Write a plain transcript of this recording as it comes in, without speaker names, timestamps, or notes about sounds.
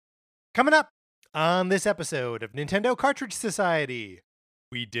Coming up on this episode of Nintendo Cartridge Society,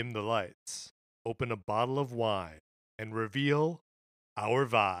 we dim the lights, open a bottle of wine, and reveal our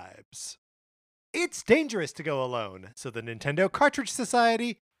vibes. It's dangerous to go alone, so the Nintendo Cartridge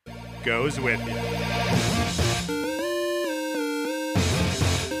Society goes with you.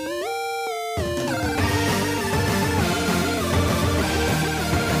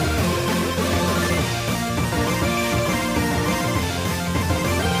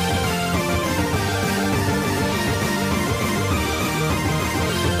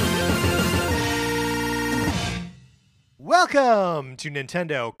 Welcome to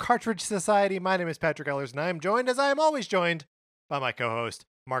Nintendo Cartridge Society. My name is Patrick Ellers, and I am joined, as I am always joined, by my co-host,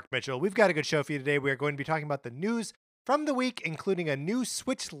 Mark Mitchell. We've got a good show for you today. We are going to be talking about the news from the week, including a new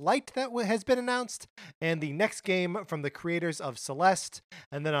Switch Lite that has been announced, and the next game from the creators of Celeste.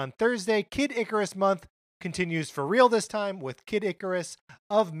 And then on Thursday, Kid Icarus Month continues for real this time with Kid Icarus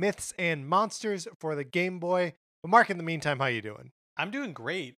of Myths and Monsters for the Game Boy. But Mark, in the meantime, how you doing? I'm doing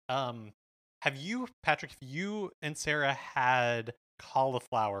great. Have you, Patrick, have you and Sarah had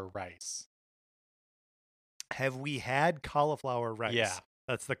cauliflower rice? Have we had cauliflower rice? Yeah.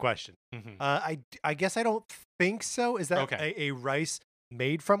 That's the question. Mm-hmm. I guess I don't think so. Is that Okay. a rice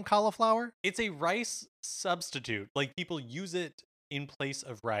made from cauliflower? It's a rice substitute. Like, people use it in place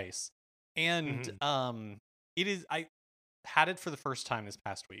of rice. And it is, I had it for the first time this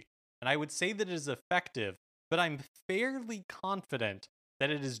past week, and I would say that it is effective, but I'm fairly confident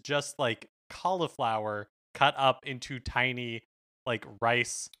that it is just like cauliflower cut up into tiny, like,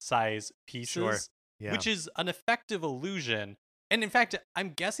 rice size pieces, Sure. Yeah. which is an effective illusion. And in fact, I'm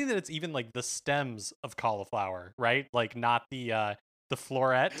guessing that it's even like the stems of cauliflower, right? Like, not the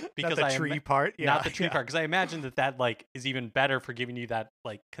floret, because not the tree part. Yeah, not the tree yeah. part, because I imagine that like is even better for giving you that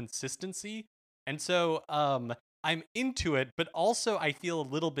like consistency. And so I'm into it, but also I feel a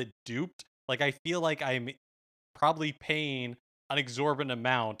little bit duped. Like, I feel like I'm probably paying an exorbitant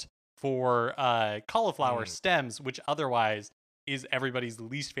amount for cauliflower stems, which otherwise is everybody's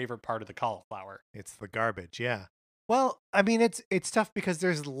least favorite part of the cauliflower. It's the garbage. Yeah. Well, I mean, it's tough because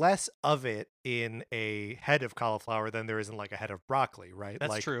there's less of it in a head of cauliflower than there is in like a head of broccoli, right?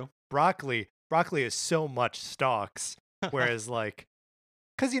 That's like, true. Broccoli is so much stalks, whereas like,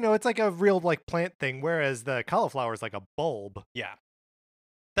 because it's like a real like plant thing, whereas the cauliflower is like a bulb. Yeah.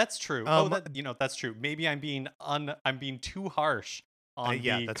 That's true. That's true. Maybe I'm being too harsh on the that's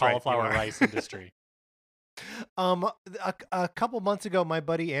right, you cauliflower are. rice industry. A couple months ago, my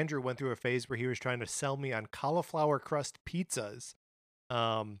buddy Andrew went through a phase where he was trying to sell me on cauliflower crust pizzas,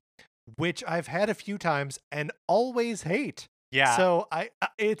 which I've had a few times and always hate. Yeah. So I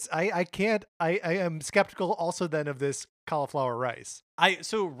am skeptical also then of this cauliflower rice.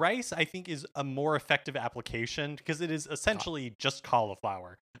 So rice, I think, is a more effective application because it is essentially just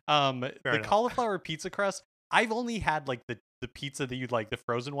cauliflower. The enough. cauliflower pizza crust, I've only had like the pizza that you'd like, the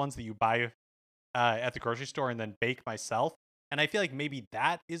frozen ones that you buy at the grocery store and then bake myself. And I feel like maybe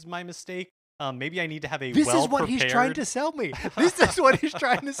that is my mistake. Maybe I need to have a This is what he's trying to sell me. This is what he's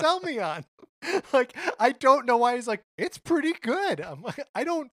trying to sell me on. Like, I don't know why he's like, it's pretty good. I'm like, I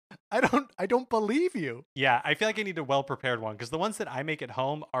don't believe you. Yeah, I feel like I need a well-prepared one because the ones that I make at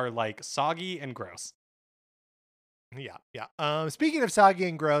home are like soggy and gross. Yeah. Speaking of soggy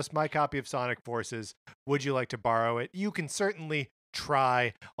and gross, my copy of Sonic Forces, would you like to borrow it? You can certainly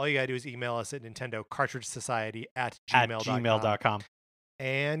try. All you gotta do is email us at Nintendo Cartridge Society at gmail.com.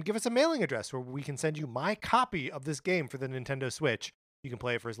 And give us a mailing address where we can send you my copy of this game for the Nintendo Switch. You can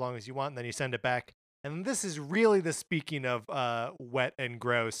play it for as long as you want, and then you send it back. And this is really the speaking of wet and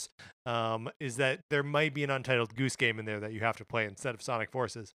gross, is that there might be an Untitled Goose Game in there that you have to play instead of Sonic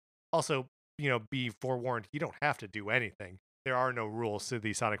Forces. Also, be forewarned, you don't have to do anything. There are no rules to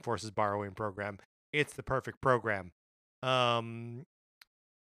the Sonic Forces borrowing program. It's the perfect program. So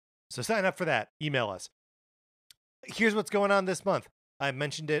sign up for that. Email us. Here's what's going on this month. I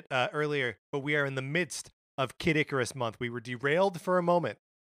mentioned it earlier, but we are in the midst of Kid Icarus month. We were derailed for a moment,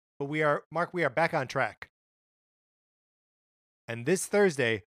 but we are back on track. And this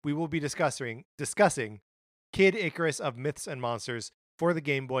Thursday, we will be discussing Kid Icarus of Myths and Monsters for the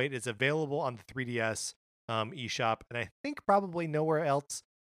Game Boy. It is available on the 3DS eShop, and I think probably nowhere else.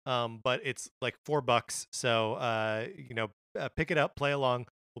 But it's like $4. So pick it up, play along.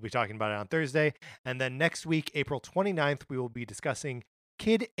 We'll be talking about it on Thursday. And then next week, April 29th, we will be discussing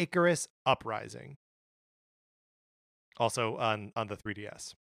Kid Icarus Uprising. Also on the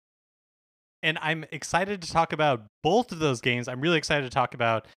 3DS. And I'm excited to talk about both of those games. I'm really excited to talk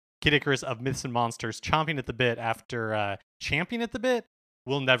about Kid Icarus of Myths and Monsters chomping at the bit after champing at the bit.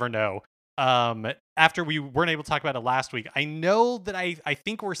 We'll never know. after we weren't able to talk about it last week, I know that I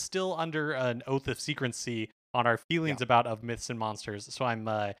think we're still under an oath of secrecy on our feelings about Of Myths and Monsters. So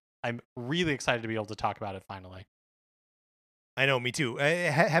I'm really excited to be able to talk about it finally. I know, me too.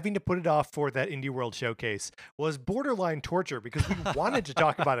 Having to put it off for that Indie World showcase was borderline torture because we wanted to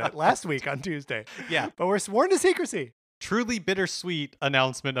talk about it last week on Tuesday. Yeah. But we're sworn to secrecy. Truly bittersweet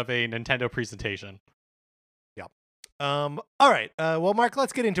announcement of a Nintendo presentation. Yeah. All right. Well, Mark,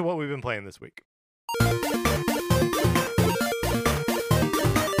 let's get into what we've been playing this week.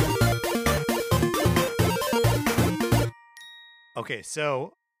 Okay,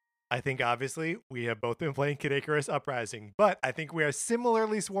 so I think obviously we have both been playing Kid Icarus Uprising, but I think we are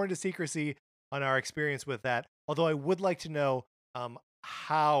similarly sworn to secrecy on our experience with that. Although I would like to know,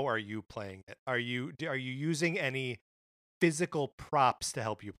 how are you playing it? Are you using any physical props to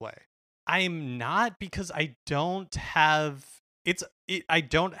help you play? I'm not, because I don't have I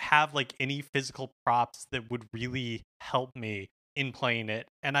don't have like any physical props that would really help me in playing it,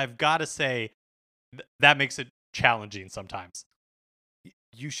 and I've got to say that makes it challenging sometimes.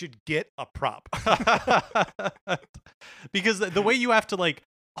 You should get a prop. Because the way you have to like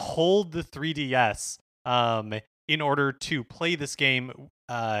hold the 3DS in order to play this game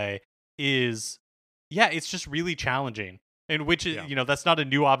is it's just really challenging. And which is, that's not a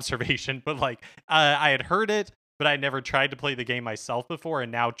new observation, but like I had heard it, but I never tried to play the game myself before,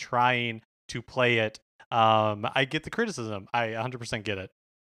 and now trying to play it, I get the criticism. I 100% get it.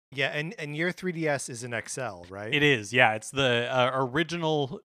 Yeah, and your 3DS is an XL, right? It is, yeah. It's the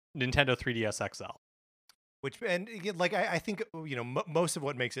original Nintendo 3DS XL. Which, and like I think most of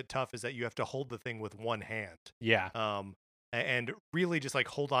what makes it tough is that you have to hold the thing with one hand. Yeah. And really just like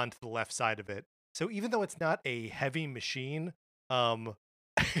hold on to the left side of it. So even though it's not a heavy machine,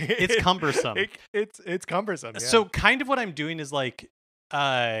 it's cumbersome. It's cumbersome. Yeah. So kind of what I'm doing is like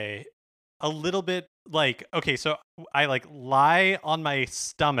a little bit like, okay, so I like lie on my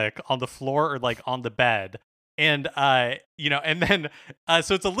stomach on the floor or like on the bed, and and then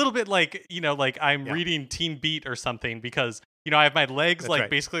so it's a little bit like like I'm reading Teen Beat or something, because I have my legs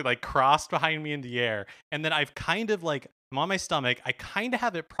basically like crossed behind me in the air, and then I've kind of like, I'm on my stomach, I kind of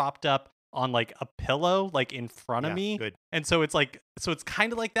have it propped up on like a pillow like in front of me. Good. And so it's like, so it's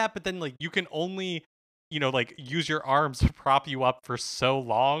kind of like that, but then like you can only like use your arms to prop you up for so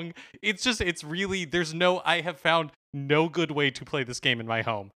long. It's really, I have found no good way to play this game in my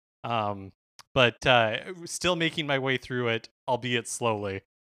home. But still making my way through it, albeit slowly.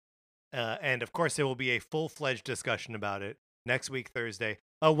 And of course, there will be a full-fledged discussion about it next week, Thursday.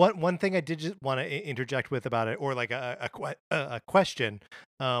 One thing I did just want to interject with about it, or like a question.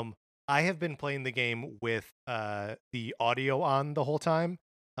 I have been playing the game with the audio on the whole time,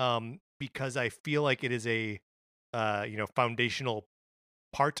 because I feel like it is a foundational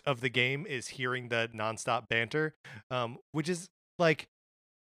part of the game is hearing the nonstop banter, which is like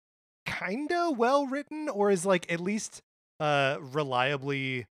kind of well written, or is like at least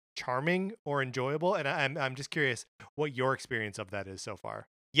reliably charming or enjoyable. And I'm just curious what your experience of that is so far.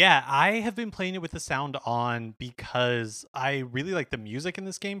 Yeah, I have been playing it with the sound on because I really like the music in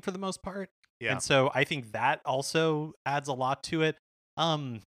this game for the most part. Yeah. And so I think that also adds a lot to it.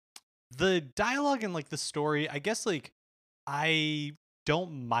 The dialogue and like the story, I guess like I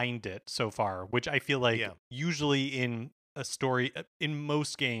don't mind it so far, which I feel like usually in a story, in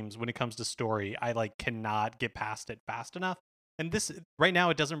most games when it comes to story, I like cannot get past it fast enough. And this right now,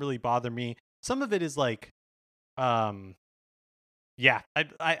 it doesn't really bother me. Some of it is like, yeah,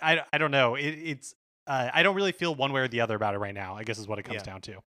 I don't know. It's I don't really feel one way or the other about it right now, I guess is what it comes down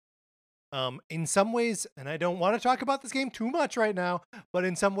to. In some ways, and I don't want to talk about this game too much right now, but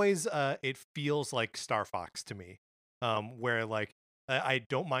in some ways, it feels like Star Fox to me, where like I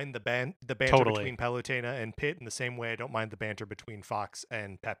don't mind the banter between Palutena and Pit in the same way I don't mind the banter between Fox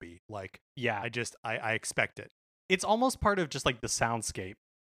and Peppy. Like, yeah, I expect it. It's almost part of just like the soundscape.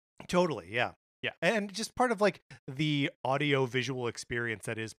 Totally, yeah. Yeah. And just part of like the audio visual experience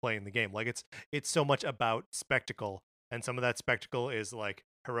that is playing the game. Like it's so much about spectacle, and some of that spectacle is like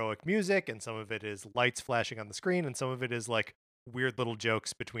heroic music, and some of it is lights flashing on the screen, and some of it is like weird little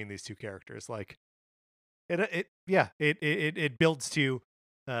jokes between these two characters. Like it builds to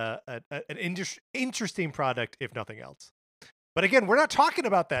an interesting product, if nothing else. But again, we're not talking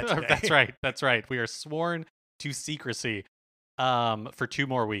about that today. That's right. We are sworn to secrecy for 2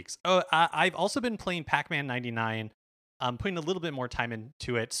 more weeks. Oh, I've also been playing Pac-Man 99, putting a little bit more time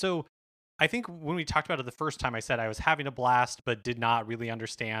into it. So I think when we talked about it the first time, I said I was having a blast, but did not really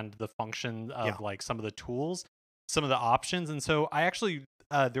understand the function of like some of the tools, some of the options. And so I actually,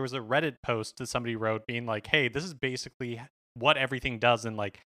 there was a Reddit post that somebody wrote being like, hey, this is basically what everything does in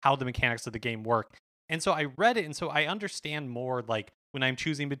like how the mechanics of the game work. And so I read it, and so I understand more, like when I'm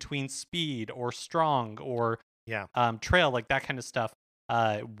choosing between speed or strong or trail, like that kind of stuff,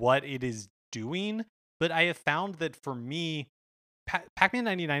 what it is doing. But I have found that for me, Pac-Man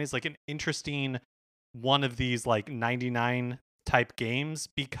 99 is like an interesting one of these like 99 type games,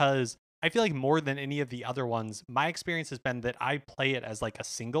 because I feel like more than any of the other ones, my experience has been that I play it as like a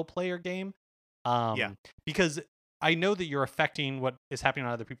single player game. Because I know that you're affecting what is happening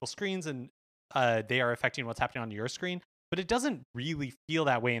on other people's screens, and they are affecting what's happening on your screen, but it doesn't really feel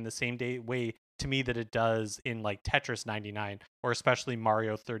that way in the same way to me that it does in like Tetris 99 or especially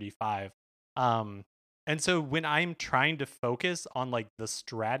Mario 35. And so when I'm trying to focus on like the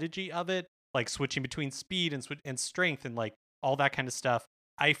strategy of it, like switching between speed and strength and like all that kind of stuff,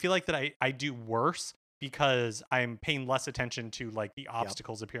 I feel like that I do worse because I'm paying less attention to like the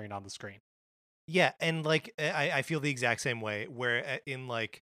obstacles appearing on the screen. Yeah, and like I feel the exact same way, where in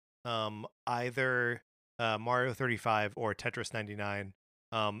like either Mario 35 or Tetris 99,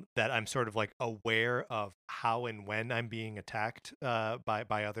 that I'm sort of like aware of how and when I'm being attacked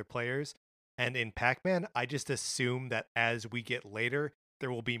by other players. And in Pac-Man, I just assume that as we get later,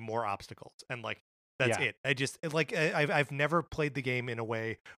 there will be more obstacles, and like that's it. I just like I've never played the game in a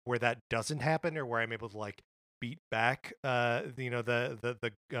way where that doesn't happen, or where I'm able to like beat back the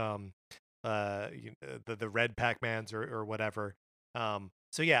red Pac-Mans or whatever.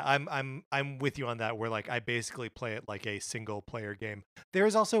 So yeah, I'm with you on that, where like I basically play it like a single player game. There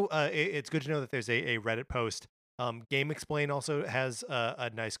is also it's good to know that there's a Reddit post. Game Explain also has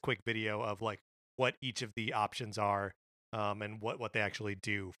a nice quick video of like what each of the options are, and what they actually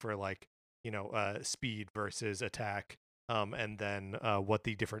do for like speed versus attack, and then what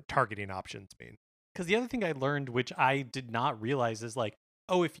the different targeting options mean. Because the other thing I learned, which I did not realize, is like,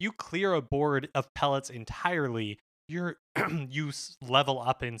 oh, if you clear a board of pellets entirely, you level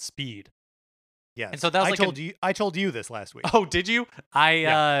up in speed. Yeah, and so that was I told you this last week. Oh, did you?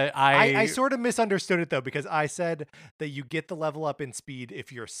 I sort of misunderstood it though, because I said that you get the level up in speed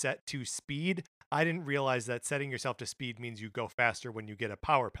if you're set to speed. I didn't realize that setting yourself to speed means you go faster when you get a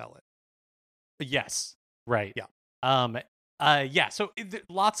power pellet. Yes, right. Yeah. So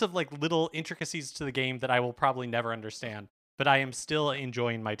lots of like little intricacies to the game that I will probably never understand, but I am still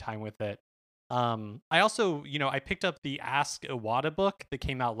enjoying my time with it. I also, I picked up the Ask Iwata book that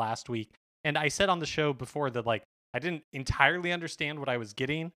came out last week. And I said on the show before that, like, I didn't entirely understand what I was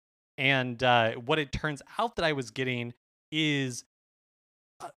getting. And what it turns out that I was getting is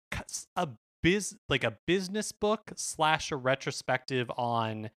a business book / a retrospective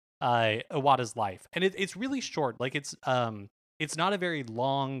on Iwata's life. And it's really short. Like, it's not a very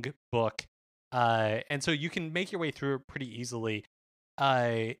long book. And so you can make your way through it pretty easily.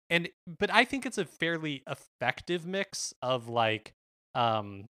 But I think it's a fairly effective mix of like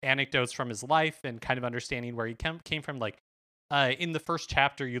anecdotes from his life and kind of understanding where he came from. Like in the first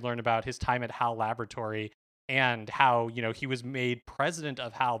chapter, you learn about his time at HAL Laboratory and how he was made president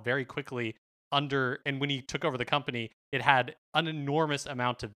of HAL very quickly and when he took over the company, it had an enormous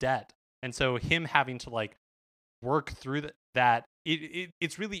amount of debt, and so him having to like work through that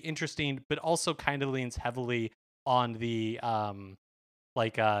it's really interesting, but also kind of leans heavily on the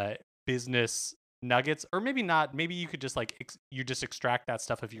business nuggets, or maybe not. Maybe you could just like you just extract that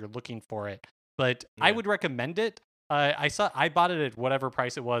stuff if you're looking for it. But I would recommend it. I bought it at whatever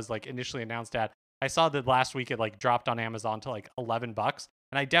price it was like initially announced at. I saw that last week it like dropped on Amazon to like $11,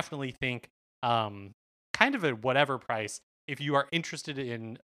 and I definitely think kind of at whatever price, if you are interested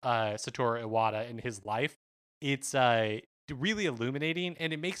in Satoru Iwata and his life, it's really illuminating,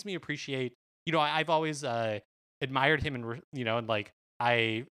 and it makes me appreciate. I've always admired him, and like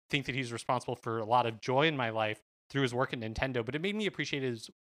I think that he's responsible for a lot of joy in my life through his work at Nintendo, but it made me appreciate his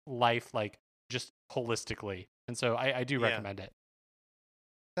life like just holistically, and so I do recommend it.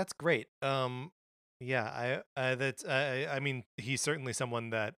 That's great. I mean, he's certainly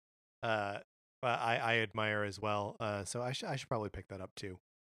someone that I admire as well. So I should probably pick that up too.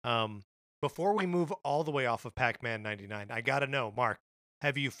 Before we move all the way off of Pac-Man 99, I gotta know, Mark,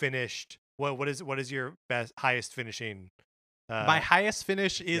 have you finished? What is your highest finishing? My highest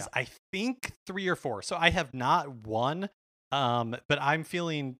finish is I think 3 or 4. So I have not won, but I'm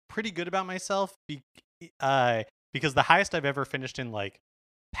feeling pretty good about myself because the highest I've ever finished in like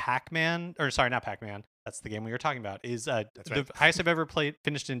Pac-Man, or sorry, not Pac-Man. That's the game we were talking about. Is the highest I've ever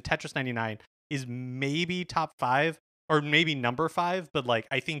finished in Tetris 99 is maybe top 5 or maybe number 5, but like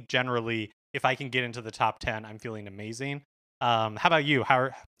I think generally if I can get into the top 10, I'm feeling amazing. How about you?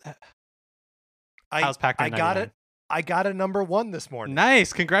 How's Pac-Man 99? I got a number 1 this morning.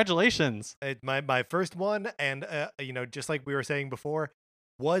 Nice, congratulations! My first one, and just like we were saying before,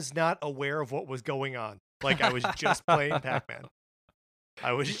 was not aware of what was going on. Like, I was just playing Pac-Man.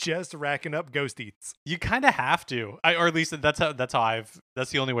 I was just racking up ghost eats. You kind of have to, or at least that's how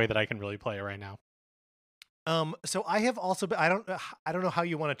that's the only way that I can really play it right now. So I have also been, I don't know how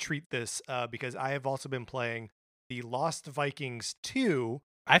you want to treat this, because I have also been playing the Lost Vikings 2.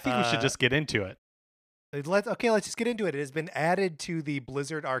 I think we should just get into it. Let's just get into it. It has been added to the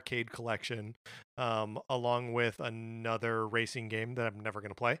Blizzard Arcade collection, along with another racing game that I'm never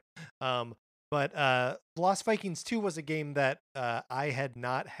going to play. But Lost Vikings 2 was a game that I had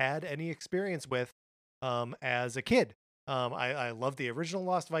not had any experience with as a kid. I love the original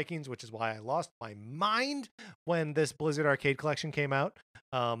Lost Vikings, which is why I lost my mind when this Blizzard Arcade collection came out,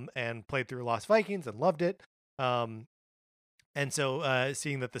 and played through Lost Vikings and loved it. And so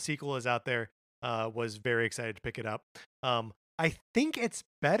seeing that the sequel is out there, was very excited to pick it up. I think it's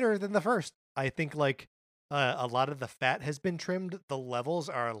better than the first. I think like a lot of the fat has been trimmed. The levels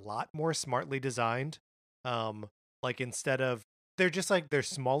are a lot more smartly designed. Like instead of they're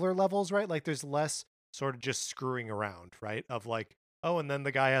smaller levels, right? Like there's less sort of just screwing around, right? Of like, oh, and then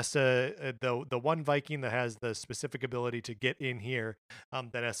the guy has to the one Viking that has the specific ability to get in here,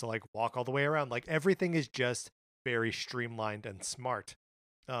 that has to like walk all the way around. Like everything is just very streamlined and smart.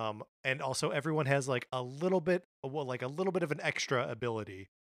 And also everyone has like a little bit of an extra ability.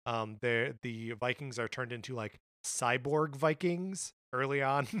 The Vikings are turned into like cyborg Vikings early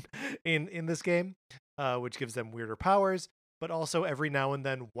on in this game, which gives them weirder powers. But also every now and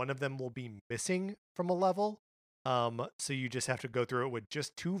then one of them will be missing from a level. So you just have to go through it with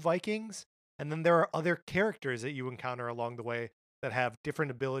just 2 Vikings. And then there are other characters that you encounter along the way that have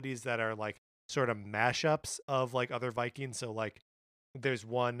different abilities that are like sort of mashups of like other Vikings. So like there's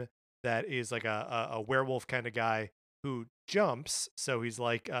one that is like a werewolf kind of guy who jumps. So he's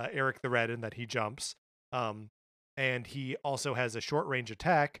like Eric the Red in that he jumps. And he also has a short range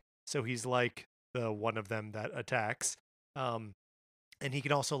attack. So he's like the one of them that attacks. And he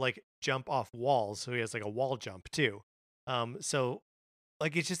can also like jump off walls. So he has like a wall jump too. So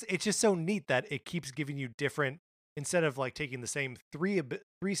like it's just so neat that it keeps giving you different, instead of like taking the same three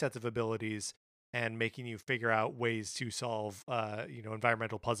sets of abilities and making you figure out ways to solve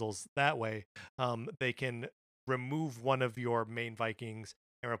environmental puzzles that way. They can remove one of your main Vikings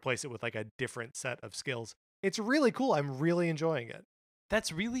and replace it with like a different set of skills. It's really cool. I'm really enjoying it.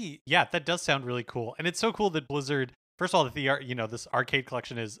 That does sound really cool. And it's so cool that Blizzard, first of all, this arcade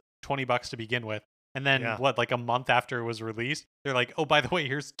collection is $20 to begin with. And then like a month after it was released, they're like, oh, by the way,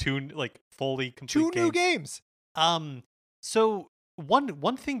 here's 2 like fully complete 2 new games. So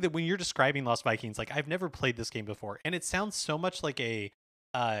one thing that when you're describing Lost Vikings, like I've never played this game before, and it sounds so much like a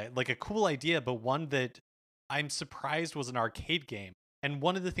cool idea, but one that I'm surprised was an arcade game. And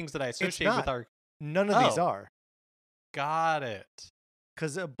one of the things that I associate with none of these are. Got it.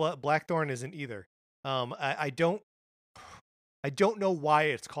 Because Blackthorn isn't either. I don't know why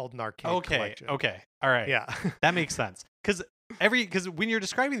it's called an arcade collection. Okay. All right. Yeah. That makes sense. Because when you're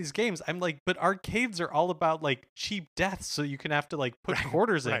describing these games, I'm like, but arcades are all about like cheap deaths, so you can have to like put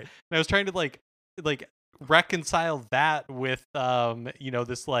quarters in. Right. And I was trying to like reconcile that with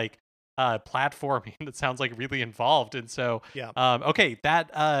this like platforming that sounds like really involved. And so okay,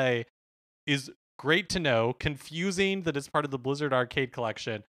 that is great to know. Confusing that it's part of the Blizzard Arcade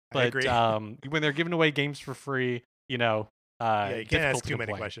collection, but when they're giving away games for free, you can't ask too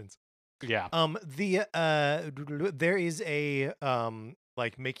many questions. Yeah. There is a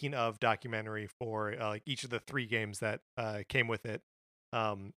like making of documentary for like each of the 3 games that came with it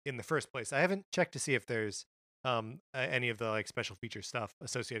in the first place. I haven't checked to see if there's any of the like special feature stuff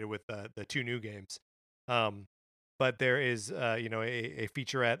associated with the 2 new games. But there is a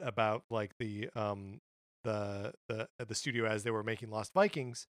featurette about like the studio as they were making Lost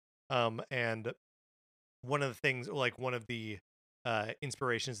Vikings, and one of the things, like one of the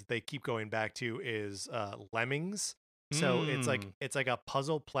inspirations that they keep going back to is Lemmings. So it's like a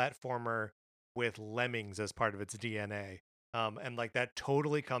puzzle platformer with lemmings as part of its DNA, and like that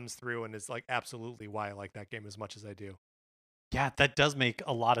totally comes through and is like absolutely why I like that game as much as I do. Yeah, that does make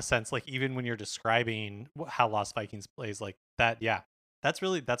a lot of sense. Like even when you're describing how Lost Vikings plays, like that, that's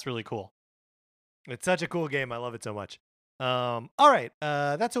really cool. It's such a cool game. I love it so much. All right,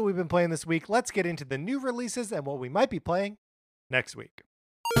 that's what we've been playing this week. Let's get into the new releases and what we might be playing next week.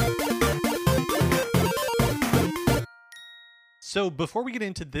 So before we get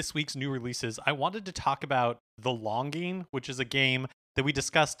into this week's new releases, I wanted to talk about The Longing, which is a game that we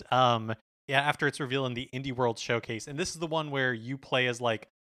discussed after its reveal in the Indie World Showcase. And this is the one where you play as like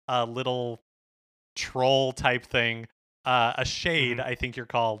a little troll type thing, a shade, I think you're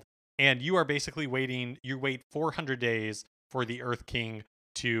called. And you are basically you wait 400 days for the Earth King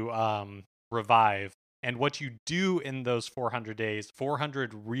to revive. And what you do in those 400 days,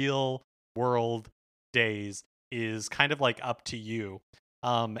 400 real world days, is kind of like up to you.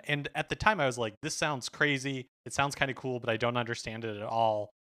 And at the time I was like, this sounds crazy. It sounds kind of cool, but I don't understand it at all.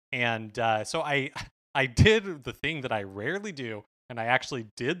 And so I did the thing that I rarely do, and I actually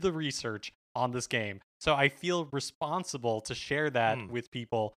did the research on this game. So I feel responsible to share that with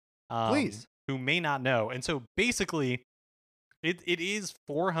people Please. Who may not know. And so basically, it is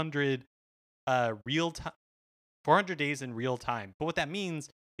 400 real time, 400 days in real time. But what that means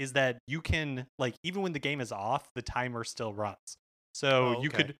is that you can, like, even when the game is off, the timer still runs. So you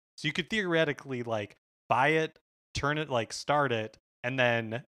could theoretically like buy it, turn it, like start it, and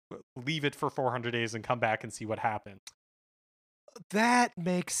then leave it for 400 days and come back and see what happens. That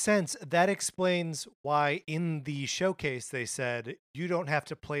makes sense. That explains why in the showcase they said you don't have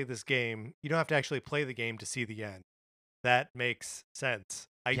to play this game. You don't have to actually play the game to see the end. That makes sense.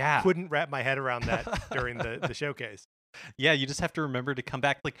 I couldn't wrap my head around that during the showcase. Yeah, you just have to remember to come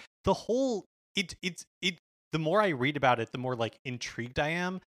back. Like the whole the more I read about it, the more like intrigued I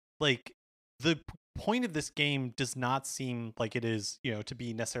am. Like the point of this game does not seem like it is, to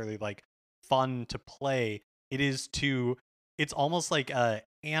be necessarily like fun to play. It's almost like a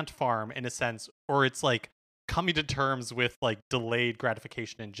ant farm in a sense, or it's like coming to terms with like delayed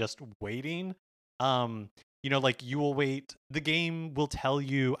gratification and just waiting. Like you will wait. The game will tell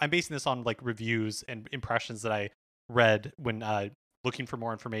you. I'm basing this on like reviews and impressions that I read when looking for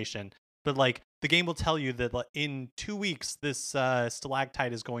more information. But like the game will tell you that in 2 weeks this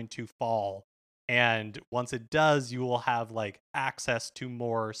stalactite is going to fall, and once it does, you will have like access to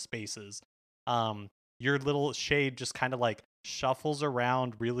more spaces. Your little shade just kind of like shuffles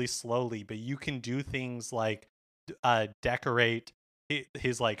around really slowly, but you can do things like decorate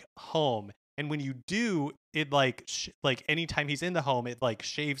his like home. And when you do, it like anytime he's in the home, it like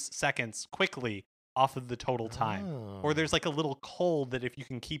shaves seconds quickly off of the total time. Or there's like a little coal that if you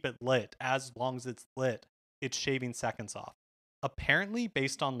can keep it lit, as long as it's lit, it's shaving seconds off. Apparently,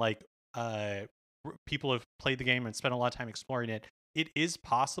 based on like people who have played the game and spent a lot of time exploring it, it is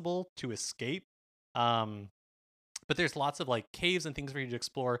possible to escape. But there's lots of like caves and things for you to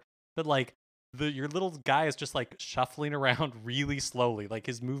explore. But like your little guy is just like shuffling around really slowly. Like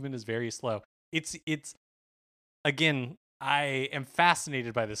his movement is very slow. It's again, I am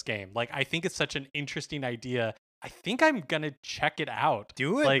fascinated by this game. Like I think it's such an interesting idea. I think I'm gonna check it out.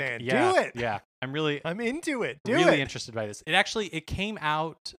 Do it, like, man. Yeah, do it. Yeah, I'm into it. Really interested by this. It came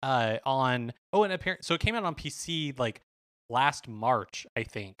out on so it came out on PC like last March, I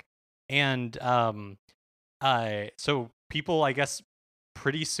think. And so people, I guess,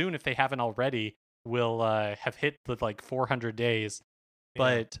 pretty soon, if they haven't already, will have hit the like 400 days.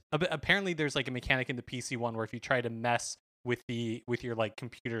 But apparently there's like a mechanic in the PC one where if you try to mess with your like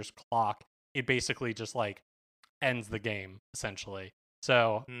computer's clock, it basically just like ends the game essentially.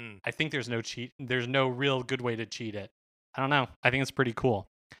 So I think there's no real good way to cheat it. I don't know. I think it's pretty cool.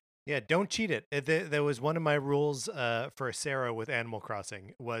 Yeah, don't cheat it. There was one of my rules for Sarah with Animal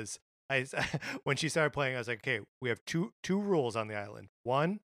Crossing was when she started playing, I was like, okay, we have two rules on the island.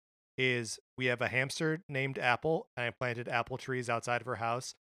 One is we have a hamster named Apple, and I planted apple trees outside of her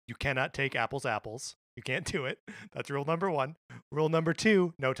house. You cannot take Apple's apples. You can't do it. That's rule number 1. Rule number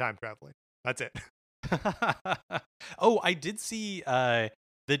 2, no time traveling. That's it. Oh, I did see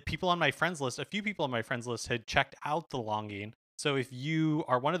that people on my friends list, a few people on my friends list had checked out The Longing. So if you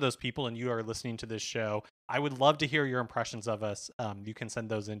are one of those people and you are listening to this show, I would love to hear your impressions of us. You can send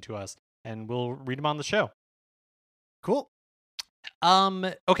those in to us and we'll read them on the show. Cool.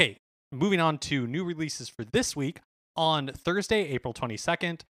 Okay, moving on to new releases for this week. On Thursday, April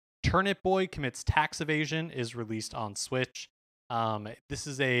 22nd, Turnip Boy Commits Tax Evasion is released on Switch. This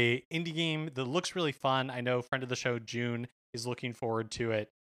is a indie game that looks really fun. I know friend of the show June is looking forward to it.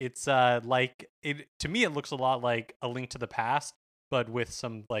 It's to me it looks a lot like A Link to the Past, but with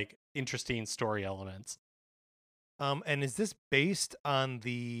some like interesting story elements. And is this based on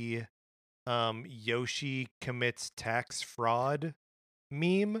the Yoshi commits tax fraud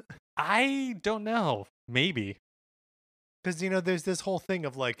meme? I don't know. Maybe. Because there's this whole thing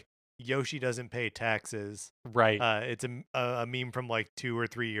of like Yoshi doesn't pay taxes. Right. It's a meme from like 2 or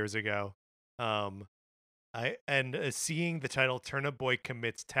 3 years ago. Seeing the title Turnip Boy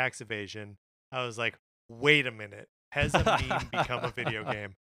Commits Tax Evasion, I was like, wait a minute. Has a meme become a video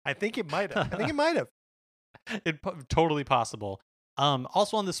game? I think it might have. Totally possible.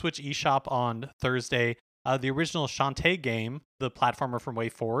 Also on the Switch eShop on Thursday, the original Shantae game, the platformer from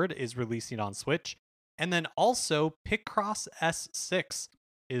WayForward, is releasing on Switch. And then also Picross S6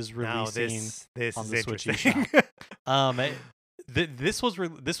 is releasing this on is the Switch interesting. eShop. this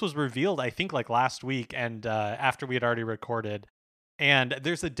was revealed, I think, like last week, and after we had already recorded. And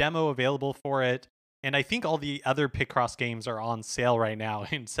there's a demo available for it. And I think all the other Picross games are on sale right now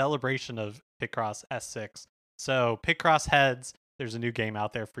in celebration of Picross S6. So Picross heads, there's a new game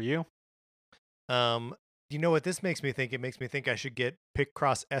out there for you. You know what this makes me think? It makes me think I should get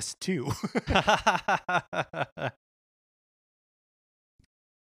Picross S2.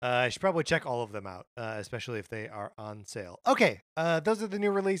 I should probably check all of them out, especially if they are on sale. Okay, those are the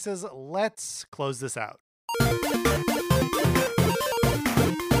new releases. Let's close this out.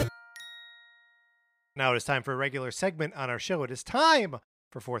 Now it is time for a regular segment on our show. It is time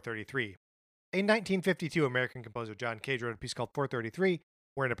for 433. A 1952 American composer, John Cage, wrote a piece called 433,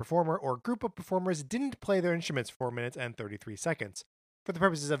 wherein a performer or group of performers didn't play their instruments for 4 minutes and 33 seconds. For the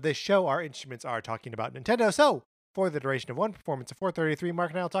purposes of this show, our instruments are talking about Nintendo, so for the duration of one performance of 433,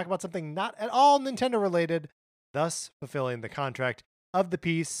 Mark and I will talk about something not at all Nintendo related, thus fulfilling the contract of the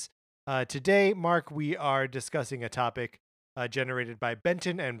piece. Today, Mark, we are discussing a topic generated by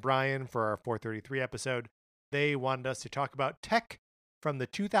Benton and Brian for our 433 episode. They wanted us to talk about tech from the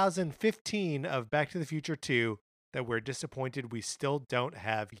 2015 of Back to the Future 2 that we're disappointed we still don't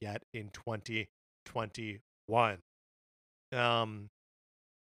have yet in 2021.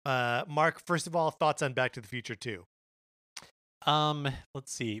 Mark, first of all, thoughts on Back to the Future 2?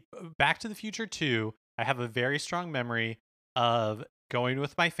 Let's see. Back to the Future 2, I have a very strong memory of going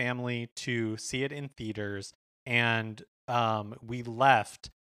with my family to see it in theaters, and we left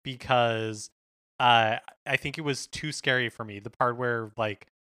because I think it was too scary for me. The part where like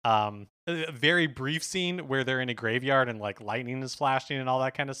a very brief scene where they're in a graveyard and like lightning is flashing and all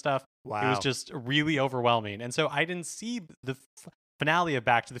that kind of stuff. Wow. It was just really overwhelming. And so I didn't see the finale of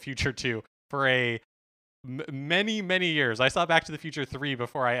Back to the Future 2 for many years. I saw Back to the Future 3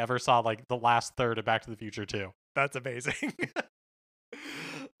 before I ever saw like the last third of Back to the Future 2. That's amazing.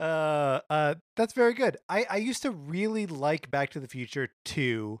 That's very good. I used to really like Back to the Future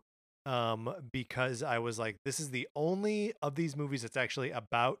 2 because I was like, this is the only of these movies that's actually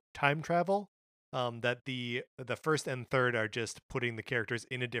about time travel. That the first and third are just putting the characters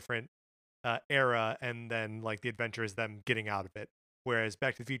in a different era, and then like the adventure is them getting out of it. Whereas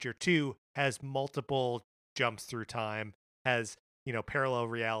Back to the Future 2 has multiple jumps through time, has, you know, parallel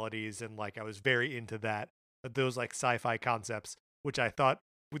realities, and like I was very into those like sci-fi concepts, which I thought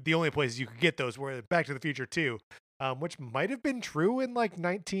the only places you could get those were Back to the Future 2, which might have been true in like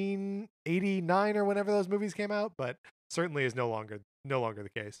 1989 or whenever those movies came out, but certainly is no longer the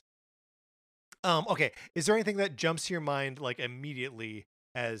case. Okay, is there anything that jumps to your mind like immediately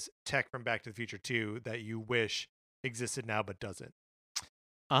as tech from Back to the Future 2 that you wish existed now but doesn't?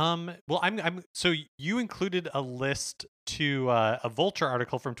 Well, I'm so you included a list to a Vulture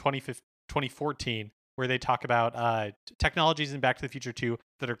article from 2014 where they talk about technologies in Back to the Future 2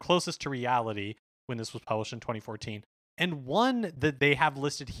 that are closest to reality when this was published in 2014. And one that they have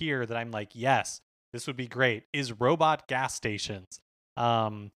listed here that I'm like, yes, this would be great, is robot gas stations.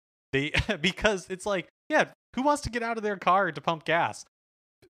 They because it's like, yeah, who wants to get out of their car to pump gas?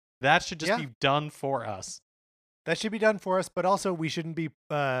 That should just be done for us. That should be done for us, but also we shouldn't be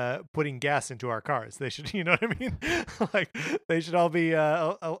putting gas into our cars. They should, you know what I mean? Like they should all be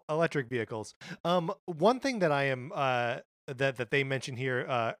electric vehicles. One thing that I am that they mention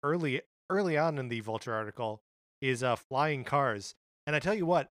here early on in the Vulture article is flying cars. And I tell you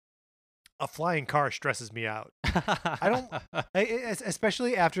what, a flying car stresses me out.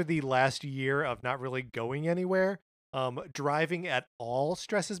 Especially after the last year of not really going anywhere. Driving at all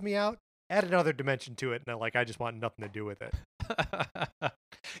stresses me out. Add another dimension to it, and I just want nothing to do with it.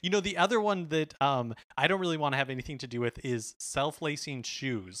 You know, the other one that I don't really want to have anything to do with is self-lacing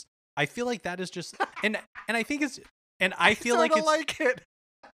shoes. I feel like that is just and I think it's and I feel like it.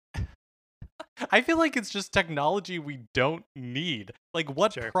 I feel like it's just technology we don't need. Like,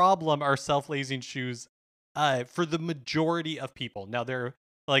 what problem are self-lacing shoes for the majority of people? Now,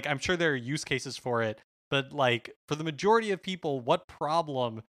 I'm sure there are use cases for it, but like for the majority of people, what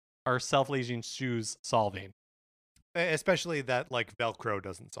problem are self-lacing shoes solving? Especially that like Velcro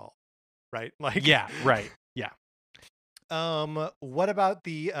doesn't solve, right? Like, yeah, right, yeah. What about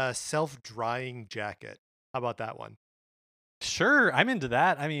the self-drying jacket? How about that one? Sure, I'm into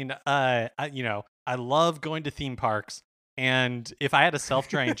that. I mean, I love going to theme parks, and if I had a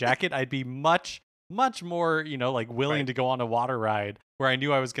self-drying jacket, I'd be much more, willing to go on a water ride where I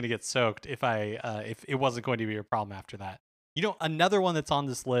knew I was going to get soaked if it wasn't going to be a problem after that. You know, another one that's on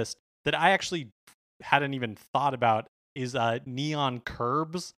this list that I actually hadn't even thought about is neon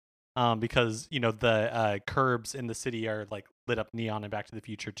curbs, because the curbs in the city are like lit up neon in Back to the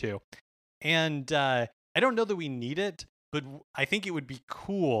Future too. And I don't know that we need it, but I think it would be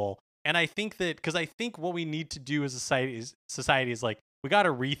cool. And I think that because I think what we need to do as a society is like we got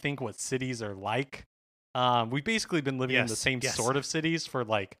to rethink what cities are like. We've basically been living in the same sort of cities for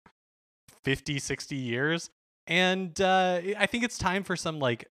like 50, 60 years. And I think it's time for some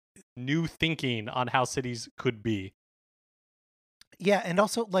like new thinking on how cities could be. Yeah, and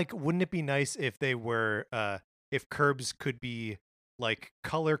also like, wouldn't it be nice if they were if curbs could be like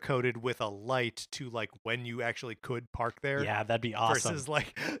color coded with a light to like when you actually could park there? Yeah, that'd be awesome. Versus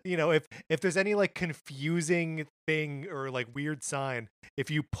like, if there's any like confusing thing or like weird sign, if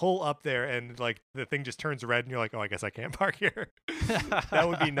you pull up there and like the thing just turns red and you're like, oh, I guess I can't park here. That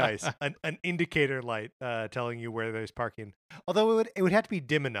would be nice. An indicator light telling you where there's parking. Although it would have to be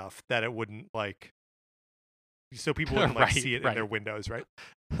dim enough that it wouldn't like, so people wouldn't like see it in their windows, right?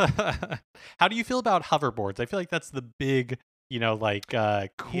 How do you feel about hoverboards? I feel like that's the big, like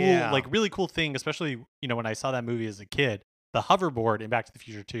cool, like really cool thing, especially, when I saw that movie as a kid. The hoverboard in Back to the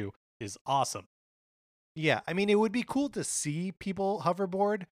Future 2 is awesome. Yeah, I mean, it would be cool to see people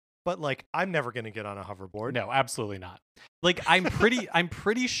hoverboard, but like I'm never going to get on a hoverboard. No, absolutely not. Like I'm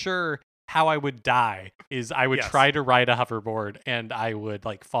pretty sure how I would die is I would try to ride a hoverboard and I would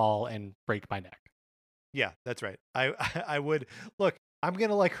like fall and break my neck. Yeah, that's right. I would look. I'm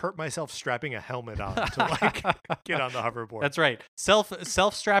gonna like hurt myself strapping a helmet on to like get on the hoverboard. That's right.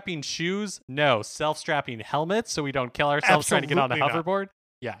 Self-strapping shoes. No, self-strapping helmets, so we don't kill ourselves trying to get on a hoverboard.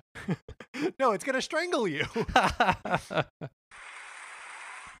 Yeah. No, it's gonna strangle you.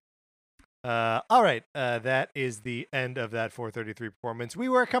 All right. That is the end of that 433 performance. We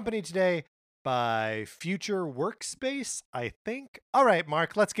were accompanied today by Future Workspace, I think. All right,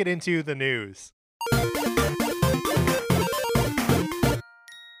 Mark. Let's get into the news.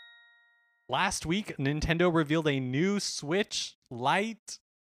 Last week, Nintendo revealed a new Switch Lite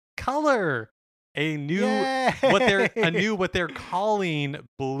color. What they're calling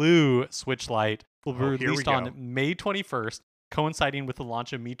Blue Switch Lite will be released on May 21st, coinciding with the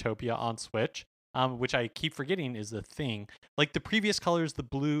launch of Miitopia on Switch, which I keep forgetting is a thing. Like the previous colors, the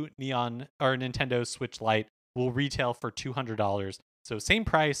blue neon or Nintendo Switch Lite will retail for $200. So same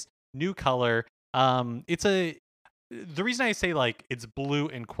price, new color. The reason I say like it's blue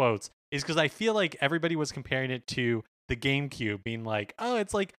in quotes is because I feel like everybody was comparing it to the GameCube, being like, oh,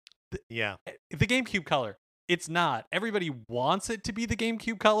 it's like the GameCube color. It's not. Everybody wants it to be the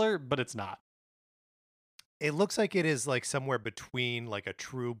GameCube color, but it's not. It looks like it is like somewhere between like a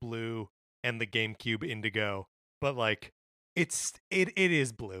true blue and the GameCube indigo, but like it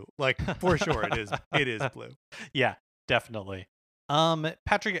is blue. Like for sure it is blue. Yeah, definitely.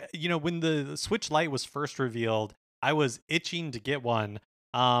 Patrick, when the Switch Lite was first revealed, I was itching to get one.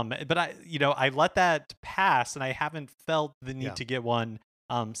 But I let that pass and I haven't felt the need to get one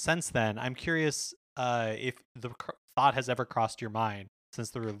since then. I'm curious if the thought has ever crossed your mind since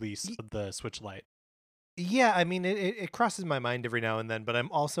the release of the Switch Lite. Yeah, I mean it crosses my mind every now and then, but I'm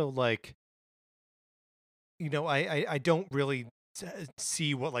also like, I don't really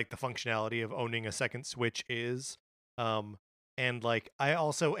see what like the functionality of owning a second Switch is. And like I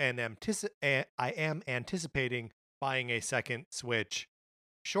also am anticipating buying a second Switch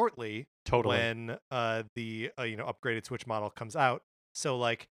shortly, when the upgraded Switch model comes out. So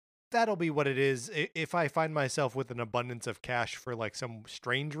like that'll be what it is. If I find myself with an abundance of cash for like some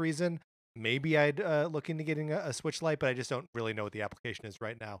strange reason, maybe I'd look into getting a Switch Lite, but I just don't really know what the application is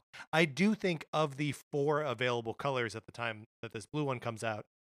right now. I do think of the 4 available colors at the time that this blue one comes out,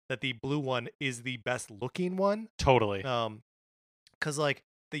 that the blue one is the best looking one. Totally. Because like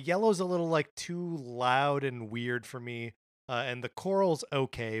the yellow's a little like too loud and weird for me. And the coral's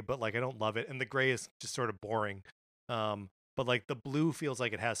okay, but like I don't love it. And the gray is just sort of boring. But like the blue feels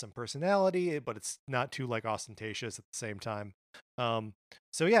like it has some personality, but it's not too like ostentatious at the same time.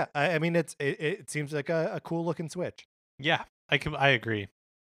 So yeah, I mean it seems like a cool looking Switch. Yeah, I agree.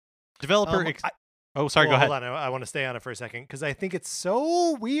 Developer. Go ahead. Hold on, I want to stay on it for a second because I think it's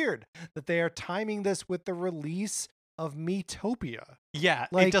so weird that they are timing this with the release of Miitopia. Yeah,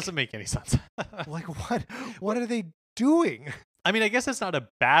 like, it doesn't make any sense. Like what are they doing? I mean, I guess it's not a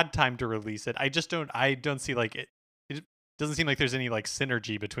bad time to release it. I don't see like it doesn't seem like there's any like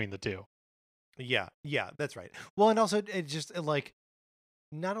synergy between the two. Yeah, that's right. Well, and also it just like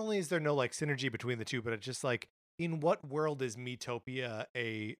not only is there no like synergy between the two, but it's just like in what world is Miitopia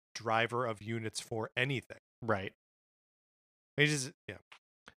a driver of units for anything? Right. It's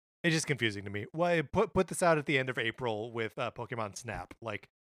just confusing to me. Why put this out at the end of April with Pokemon Snap? Like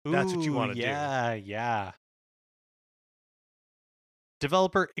that's what you want to do. Yeah.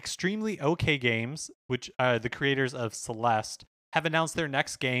 Developer Extremely OK Games, which are the creators of Celeste, have announced their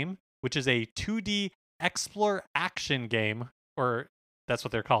next game, which is a 2D explore action game, or that's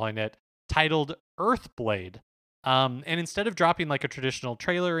what they're calling it, titled Earthblade. And instead of dropping like a traditional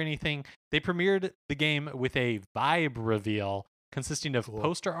trailer or anything, they premiered the game with a vibe reveal consisting of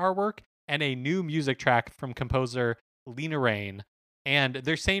poster artwork and a new music track from composer Lena Raine. And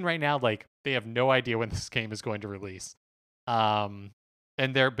they're saying right now, like, they have no idea when this game is going to release. And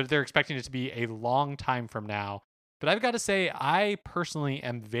they're expecting it to be a long time from now. But I've got to say, I personally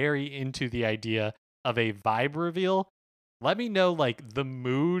am very into the idea of a vibe reveal. Let me know, like, the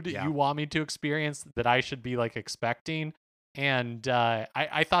mood you want me to experience that I should be, like, expecting. And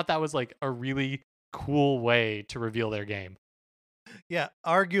I thought that was, like, a really cool way to reveal their game. Yeah,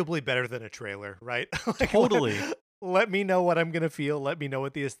 arguably better than a trailer, right? Like, totally. Let me know what I'm going to feel. Let me know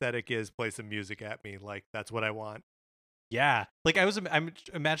what the aesthetic is. Play some music at me. Like, that's what I want. Yeah. Like, I'm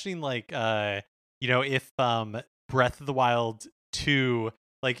imagining, like, if Breath of the Wild 2,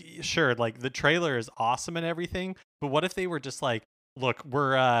 like, sure, like, the trailer is awesome and everything, but what if they were just like, look,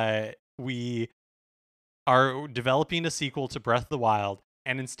 we are developing a sequel to Breath of the Wild,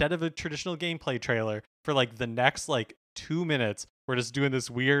 and instead of a traditional gameplay trailer, for, like, the next, like, 2 minutes, we're just doing this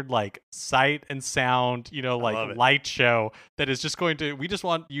weird, like, sight and sound, like, light show that is just we just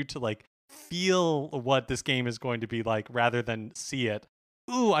want you to, like, feel what this game is going to be like rather than see it.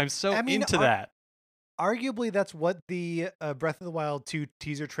 Ooh, I'm so into that. Arguably, that's what the Breath of the Wild 2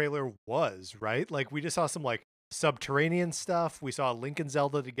 teaser trailer was, right? Like, we just saw some, like, subterranean stuff. We saw Link and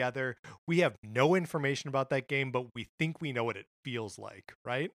Zelda together. We have no information about that game, but we think we know what it feels like,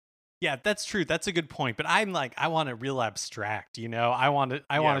 right? Yeah, that's true. That's a good point. But I'm like, I want it real abstract, I want it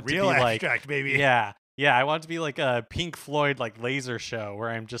to be abstract, like, baby. Yeah, I want it to be like a Pink Floyd, like, laser show where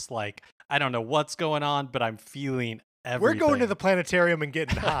I'm just like, I don't know what's going on, but I'm feeling everything. We're going to the planetarium and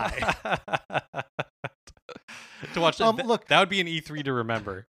getting high. To watch that. Look, that would be an E3 to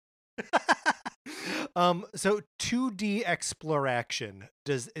remember. So 2D exploration,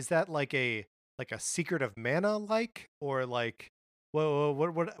 is that like a Secret of Mana, like, or like,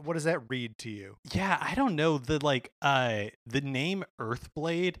 what does that read to you? Yeah, I don't know. The name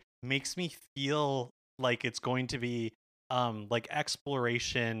Earthblade makes me feel like it's going to be like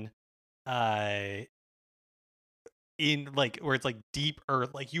exploration in, like, where it's like deep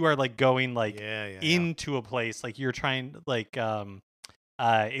earth, like you are like going like into a place, like you're trying, like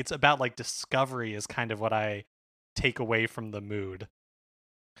it's about like discovery is kind of what I take away from the mood.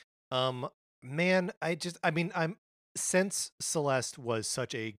 Man, I'm since Celeste was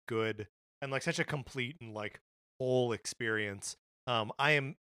such a good and like such a complete and like whole experience, I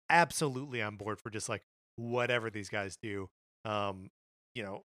am absolutely on board for just like whatever these guys do. I'm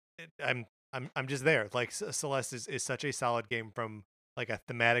just there. Like, Celeste is such a solid game from like a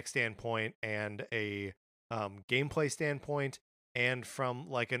thematic standpoint and a gameplay standpoint, and from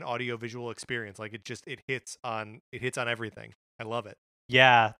like an audio-visual experience. Like, it hits on everything. I love it.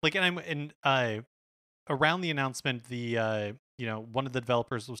 Yeah, like, and around the announcement, the one of the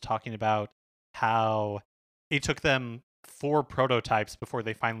developers was talking about how it took them 4 prototypes before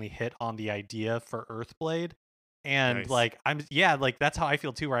they finally hit on the idea for Earthblade. And nice. Like, like, that's how I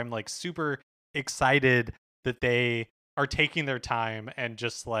feel too, where I'm like super excited that they are taking their time and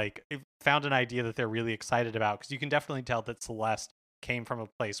just like found an idea that they're really excited about, because you can definitely tell that Celeste came from a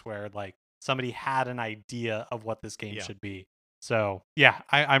place where like somebody had an idea of what this game should be. So yeah,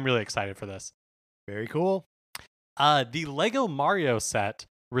 I'm really excited for this. Very cool. The Lego Mario set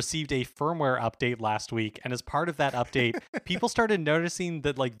received a firmware update last week, and as part of that update, people started noticing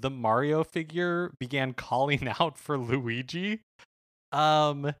that like the Mario figure began calling out for Luigi.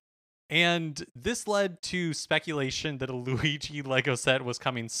 And this led to speculation that a Luigi Lego set was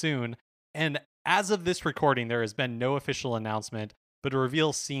coming soon. And as of this recording, there has been no official announcement, but a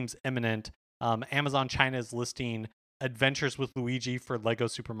reveal seems imminent. Amazon China is listing Adventures with Luigi for Lego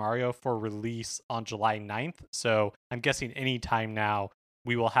Super Mario for release on July 9th. So I'm guessing any time now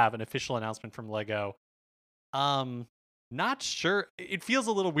we will have an official announcement from Lego. Not sure. It feels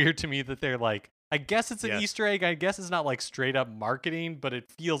a little weird to me that they're like, I guess it's an Easter egg. I guess it's not like straight up marketing, but it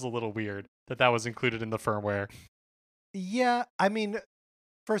feels a little weird that was included in the firmware. Yeah, I mean,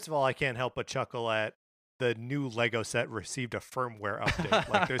 first of all, I can't help but chuckle at the new Lego set received a firmware update.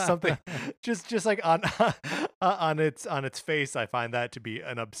 Like, there's something just like on its face, I find that to be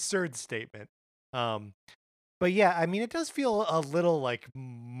an absurd statement. But yeah, I mean, it does feel a little like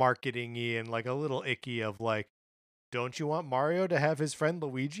marketing-y and like a little icky of like, don't you want Mario to have his friend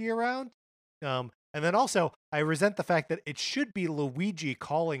Luigi around? And then also, I resent the fact that it should be Luigi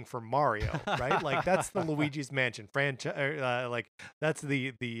calling for Mario, right? Like, that's the Luigi's Mansion franchise. Like, that's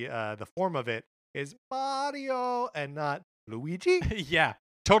the form of it is Mario and not Luigi. Yeah,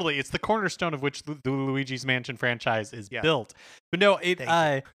 totally. It's the cornerstone of which the Luigi's Mansion franchise is built. But no,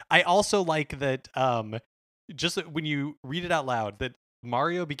 I also like that just when you read it out loud that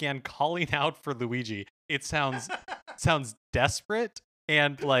Mario began calling out for Luigi. It sounds desperate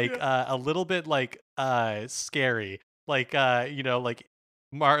and like a little bit like scary. Like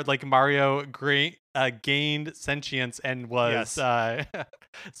like Mario gained sentience and was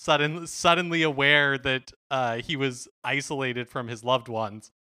suddenly aware that he was isolated from his loved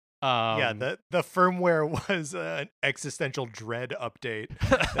ones. The firmware was an existential dread update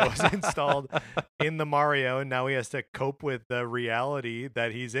that was installed in the Mario, and now he has to cope with the reality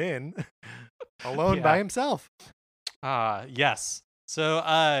that he's in alone by himself. Yes.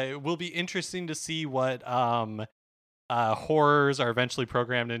 So will be interesting to see what horrors are eventually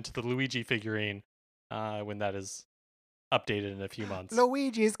programmed into the Luigi figurine when that is updated in a few months.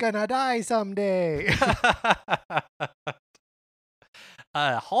 Luigi's gonna die someday.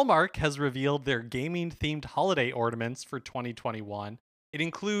 Hallmark has revealed their gaming-themed holiday ornaments for 2021. It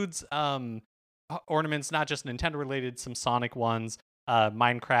includes ornaments not just Nintendo-related, some Sonic ones.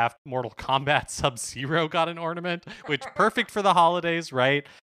 Minecraft, Mortal Kombat, Sub-Zero got an ornament, which perfect for the holidays, right?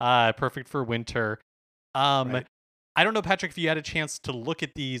 Perfect for winter. Right. I don't know, Patrick, if you had a chance to look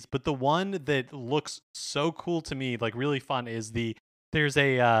at these, but the one that looks so cool to me, like really fun, is there's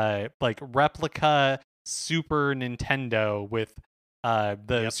a like replica Super Nintendo with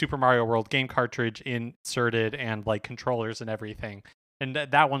the Super Mario World game cartridge inserted and like controllers and everything. And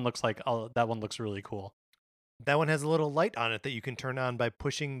that one looks really cool. That one has a little light on it that you can turn on by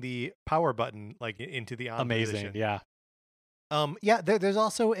pushing the power button like into the on position. Yeah. There's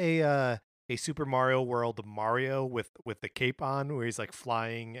also a Super Mario World Mario with the cape on where he's like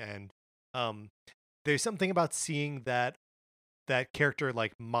flying, and there's something about seeing that character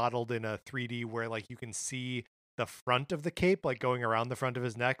like modeled in a 3D where like you can see the front of the cape like going around the front of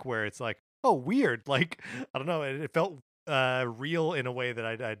his neck, where it's like, oh, weird, like I don't know, it felt real in a way that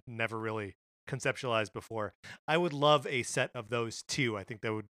I'd never really conceptualized before. I would love a set of those two. I think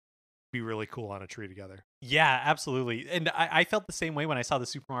that would be really cool on a tree together. Yeah, absolutely. And I felt the same way when I saw the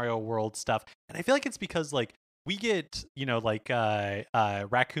Super Mario World stuff. And I feel like it's because like we get, like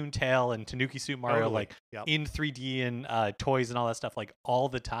Raccoon Tail and Tanuki Suit Mario like in 3D and toys and all that stuff like all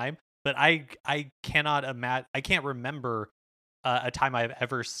the time. But I can't remember a time I've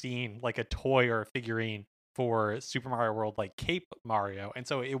ever seen like a toy or a figurine for Super Mario World like Cape Mario. And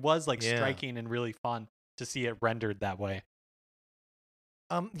so it was like striking and really fun to see it rendered that way.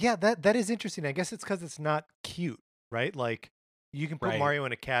 That is interesting. I guess it's because it's not cute, right? Like you can put Mario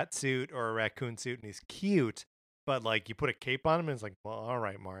in a cat suit or a raccoon suit and he's cute, but like you put a cape on him and it's like, well, all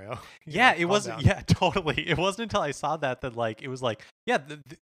right, Mario. It wasn't. Yeah, totally. It wasn't until I saw that like it was like,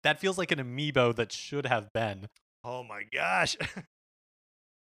 that feels like an amiibo that should have been. Oh my gosh.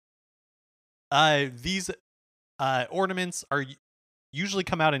 These ornaments are usually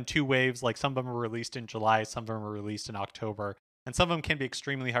come out in two waves. Like some of them are released in July, some of them are released in October. And some of them can be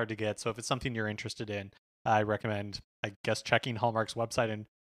extremely hard to get. So if it's something you're interested in, I recommend, I guess, checking Hallmark's website and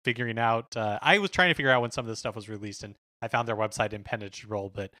figuring out. I was trying to figure out when some of this stuff was released, and I found their website impenetrable,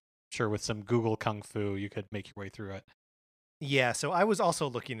 but I'm sure with some Google Kung Fu, you could make your way through it. Yeah, so I was also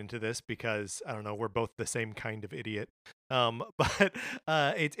looking into this because, I don't know, we're both the same kind of idiot. But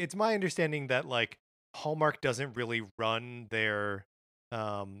it's my understanding that, like, Hallmark doesn't really run their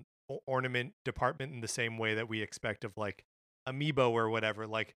ornament department in the same way that we expect of, like, Amiibo or whatever.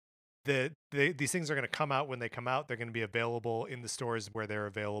 Like these things are going to come out when they come out. They're going to be available in the stores where they're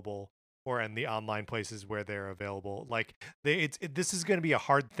available or in the online places where they're available. Like this is going to be a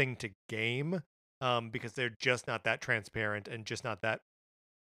hard thing to game because they're just not that transparent and just not that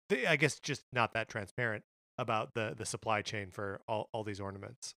just not that transparent about the supply chain for all these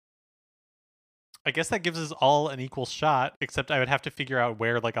ornaments. I guess that gives us all an equal shot, except I would have to figure out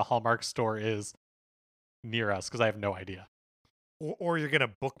where like a Hallmark store is near us because I have no idea. Or you're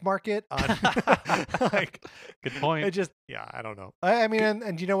gonna bookmark it on like good point. It just I don't know. I mean,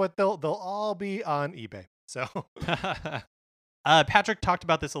 and you know what? They'll all be on eBay. So Patrick talked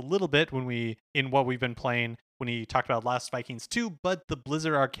about this a little bit in what we've been playing when he talked about Lost Vikings 2, but the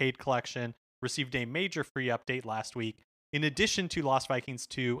Blizzard Arcade Collection received a major free update last week. In addition to Lost Vikings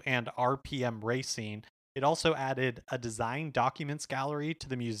 2 and RPM Racing, it also added a design documents gallery to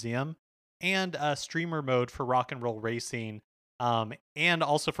the museum and a streamer mode for Rock and Roll Racing. And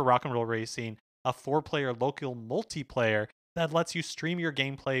also for Rock and Roll Racing, a 4-player local multiplayer that lets you stream your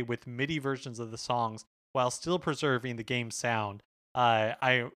gameplay with MIDI versions of the songs while still preserving the game's sound.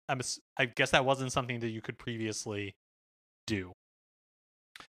 I guess that wasn't something that you could previously do.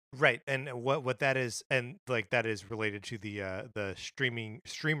 Right, and what that is, and like that is related to the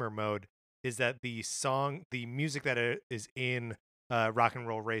streamer mode, is that the music that is in Rock and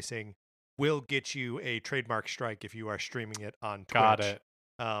Roll Racing will get you a trademark strike if you are streaming it on Got Twitch, it.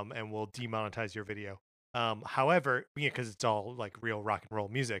 and will demonetize your video. However, because it's all like real rock and roll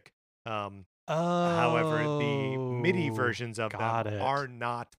music. However, the MIDI Oh, versions of them got it. are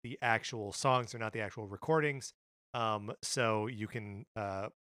not the actual songs; they're not the actual recordings. So you can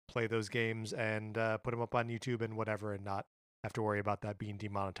play those games and put them up on YouTube and whatever, and not have to worry about that being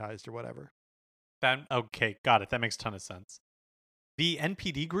demonetized or whatever. Okay, got it. That makes a ton of sense. The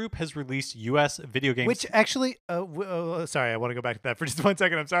NPD Group has released U.S. video games. Which actually, sorry, I want to go back to that for just 1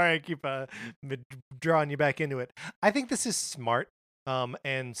 second. I'm sorry, I keep drawing you back into it. I think this is smart,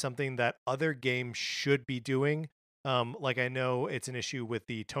 and something that other games should be doing. Like I know it's an issue with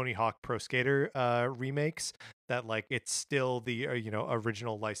the Tony Hawk Pro Skater remakes, that like it's still the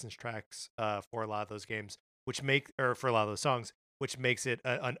original licensed tracks for a lot of those games, for a lot of those songs, which makes it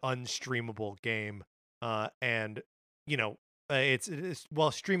an unstreamable game. And you know, it's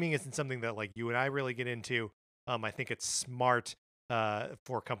while streaming isn't something that like you and I really get into. I think it's smart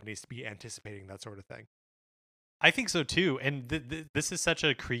for companies to be anticipating that sort of thing. I think so too, and this is such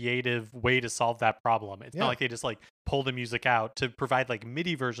a creative way to solve that problem. It's not like they just like pull the music out to provide like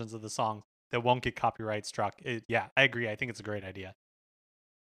MIDI versions of the song that won't get copyright struck. Yeah, I agree. I think it's a great idea.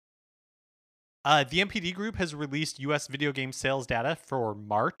 The NPD Group has released U.S. video game sales data for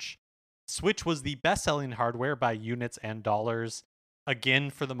March. Switch was the best-selling hardware by units and dollars again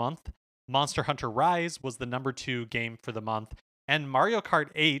for the month. Monster Hunter Rise was the number 2 game for the month. And Mario Kart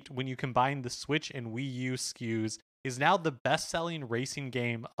 8, when you combine the Switch and Wii U SKUs, is now the best-selling racing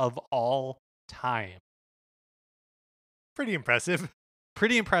game of all time. Pretty impressive.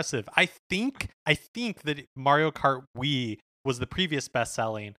 Pretty impressive. I think that Mario Kart Wii was the previous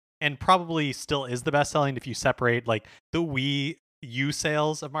best-selling, and probably still is the best-selling if you separate like the Wii U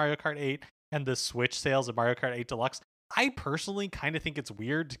sales of Mario Kart 8 and the Switch sales of Mario Kart 8 Deluxe. I personally kind of think it's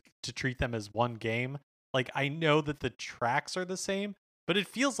weird to treat them as one game. Like, I know that the tracks are the same, but it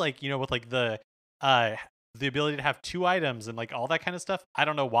feels like, with like the ability to have 2 items and like all that kind of stuff. I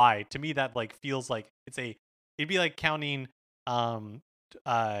don't know why. To me, that like feels like it'd be like counting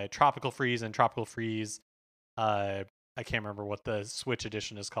Tropical Freeze and Tropical Freeze. I can't remember what the Switch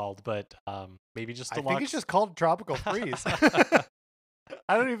edition is called, but maybe just Deluxe. I think it's just called Tropical Freeze.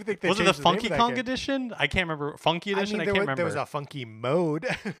 I don't even think they was it the Funky Kong edition? I can't remember. Funky edition. I can't remember. There was a funky mode.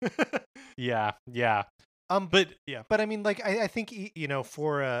 Yeah. But I mean, like, I think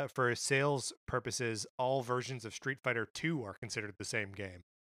for sales purposes, all versions of Street Fighter 2 are considered the same game,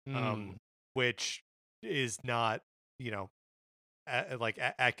 which is not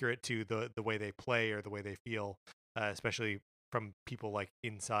accurate to the way they play or the way they feel, especially from people like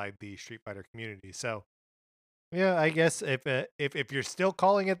inside the Street Fighter community. So yeah, I guess if you're still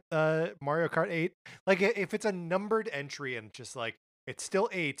calling it Mario Kart 8, like if it's a numbered entry and just like it's still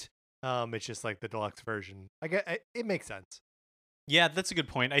 8, it's just like the deluxe version. I get it makes sense. Yeah, that's a good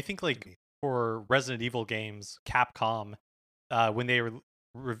point. I think like for Resident Evil games, Capcom, when they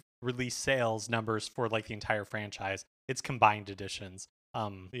release sales numbers for like the entire franchise, it's combined editions.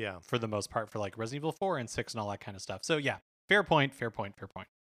 For the most part, for like Resident Evil 4 and 6 and all that kind of stuff. So yeah, fair point.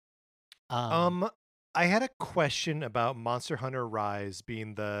 I had a question about Monster Hunter Rise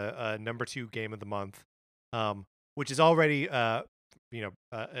being the number 2 game of the month, which is already an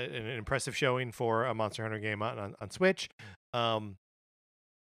impressive showing for a Monster Hunter game on Switch.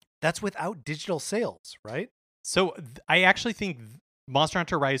 That's without digital sales, right? So I actually think Monster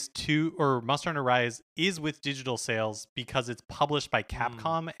Hunter Rise 2 or Monster Hunter Rise is with digital sales because it's published by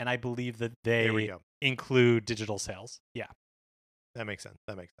Capcom, and I believe that they include digital sales. Yeah. That makes sense.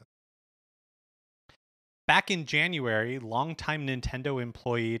 Back in January, longtime Nintendo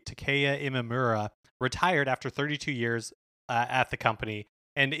employee Takeya Imamura retired after 32 years at the company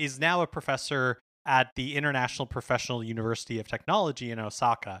and is now a professor at the International Professional University of Technology in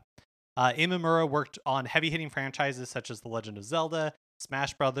Osaka. Imamura worked on heavy-hitting franchises such as The Legend of Zelda,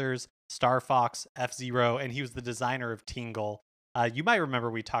 Smash Brothers, Star Fox, F-Zero, and he was the designer of Tingle. You might remember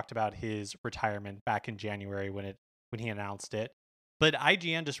we talked about his retirement back in January when he announced it. But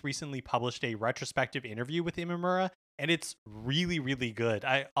IGN just recently published a retrospective interview with Imamura, and it's really, really good.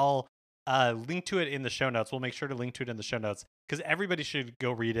 I'll link to it in the show notes. We'll make sure to link to it in the show notes because everybody should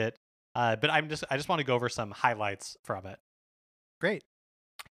go read it. But I just want to go over some highlights from it. Great.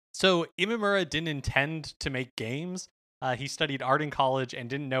 So Imamura didn't intend to make games. He studied art in college and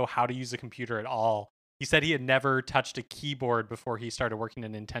didn't know how to use a computer at all. He said he had never touched a keyboard before he started working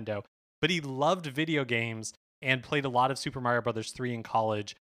at Nintendo, but he loved video games and played a lot of Super Mario Bros. 3 in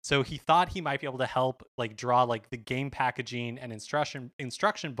college, So he thought he might be able to help like draw like the game packaging and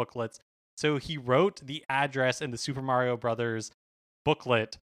instruction booklets. So he wrote the address in the Super Mario Brothers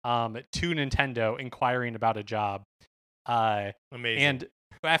booklet to Nintendo inquiring about a job. Amazing. And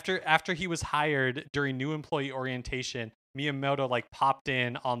after he was hired during new employee orientation, Miyamoto like popped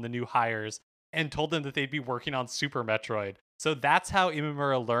in on the new hires and told them that they'd be working on Super Metroid. So that's how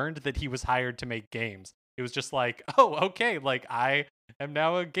Imamura learned that he was hired to make games. It was just like, oh, okay, like I am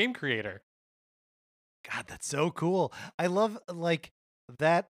now a game creator. God, that's so cool. I love like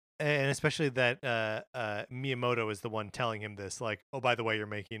that, and especially that Miyamoto is the one telling him this. Like, oh, by the way, you're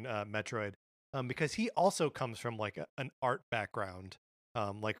making Metroid, because he also comes from like an art background,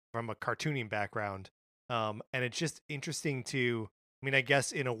 like from a cartooning background, and it's just interesting to. I mean, I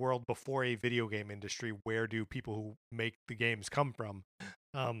guess in a world before a video game industry, where do people who make the games come from?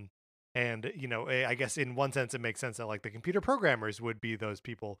 And I guess in one sense, it makes sense that like the computer programmers would be those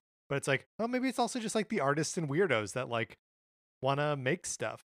people. But it's like, oh, maybe it's also just like the artists and weirdos that like want to make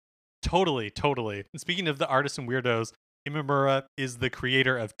stuff. Totally. And speaking of the artists and weirdos, Imamura is the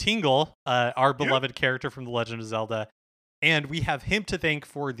creator of Tingle, our beloved character from The Legend of Zelda. And we have him to thank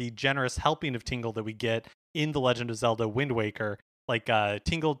for the generous helping of Tingle that we get in The Legend of Zelda Wind Waker. Like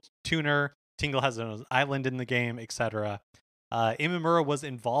Tingle Tuner, Tingle has an island in the game, etc. Imamura was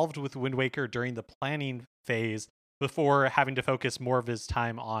involved with Wind Waker during the planning phase before having to focus more of his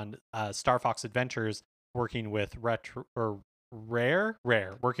time on Star Fox Adventures, working with Rare.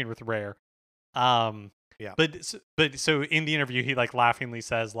 Yeah. But so in the interview, he like laughingly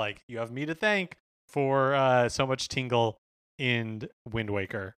says like, "You have me to thank for so much Tingle in Wind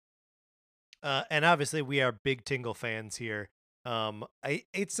Waker." And obviously, we are big Tingle fans here.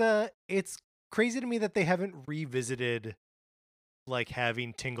 It's crazy to me that they haven't revisited like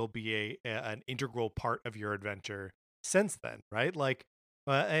having Tingle be an integral part of your adventure since then, right? Like,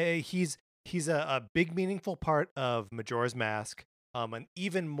 he's a big meaningful part of Majora's Mask, an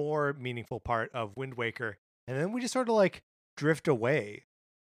even more meaningful part of Wind Waker, and then we just sort of like drift away.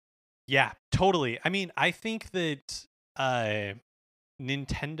 Yeah, totally. I mean, I think that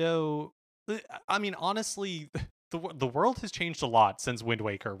Nintendo. I mean, honestly, the world has changed a lot since Wind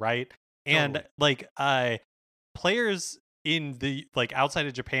Waker, right? And Totally. like players in the like outside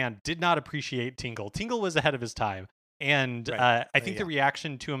of Japan did not appreciate Tingle. Tingle was ahead of his time. And Right. I think the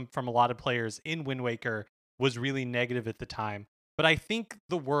reaction to him from a lot of players in Wind Waker was really negative at the time. But I think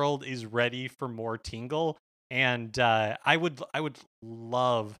the world is ready for more Tingle, and I would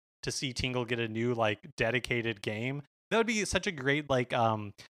love to see Tingle get a new like dedicated game. That would be such a great like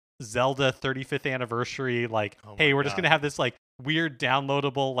Zelda 35th anniversary. Like, hey, we're just gonna have this like weird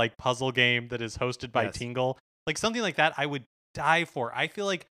downloadable like puzzle game that is hosted by Tingle. Like something like that, I would die for. I feel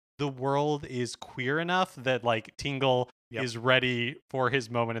like the world is queer enough that like Tingle is ready for his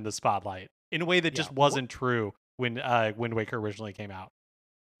moment in the spotlight in a way that just wasn't true when Wind Waker originally came out.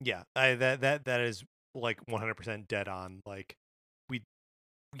 Yeah, that is like 100% dead on. Like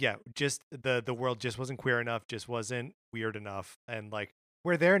just the world just wasn't queer enough, just wasn't weird enough, and like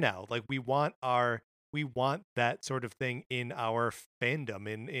we're there now. Like we want that sort of thing in our fandom,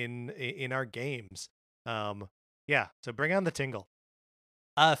 in our games. So bring on the Tingle.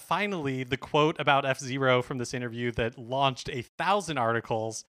 Finally, the quote about F-Zero from this interview that launched 1,000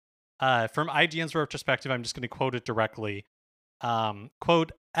 articles. From IGN's retrospective, I'm just going to quote it directly.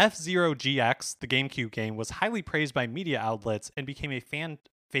 Quote, F-Zero GX, the GameCube game, was highly praised by media outlets and became a fan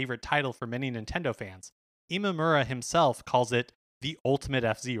favorite title for many Nintendo fans. Imamura himself calls it the ultimate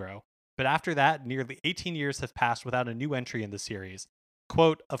F-Zero. But after that, nearly 18 years have passed without a new entry in the series.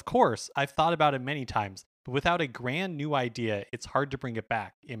 Quote, of course, I've thought about it many times, but without a grand new idea, it's hard to bring it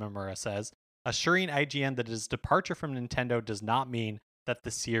back, Imamura says, assuring IGN that his departure from Nintendo does not mean that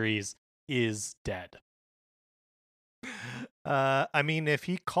the series is dead. I mean, if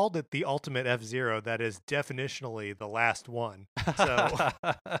he called it the ultimate F-Zero, that is definitionally the last one. So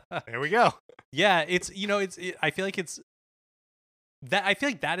there we go. Yeah, I feel like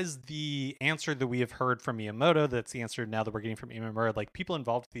that is the answer that we have heard from Miyamoto. That's the answer now that we're getting from Imamura. Like people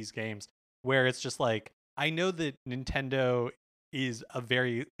involved with these games, where it's just like, I know that Nintendo is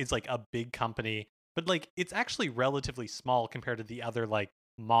it's like a big company, but like it's actually relatively small compared to the other like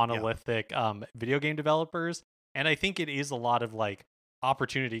monolithic video game developers. And I think it is a lot of like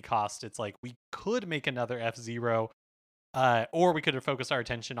opportunity cost. It's like we could make another F-Zero, or we could have focused our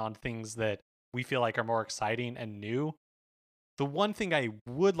attention on things that we feel like are more exciting and new. The one thing I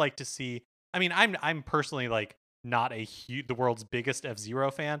would like to see, I mean, I'm personally like not the world's biggest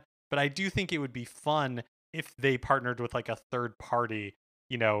F-Zero fan, but I do think it would be fun if they partnered with like a third party,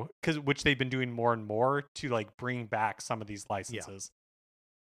 which they've been doing more and more to like bring back some of these licenses.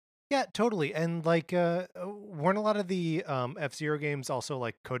 Yeah, totally. And like, weren't a lot of the F-Zero games also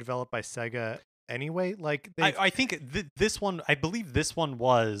like co-developed by Sega anyway? Like I think this one, I believe this one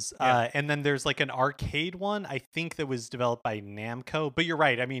was, Yeah. and then there's like an arcade one, I think, that was developed by Namco. But you're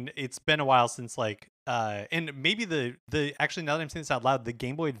right. I mean, it's been a while since like, and maybe the actually, now that I'm saying this out loud, the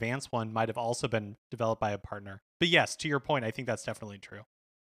Game Boy Advance one might have also been developed by a partner. But yes, to your point, I think that's definitely true.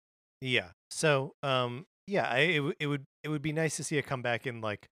 Yeah. So, yeah, it would be nice to see it come back in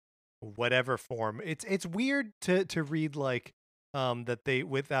like whatever form. It's weird to read like that they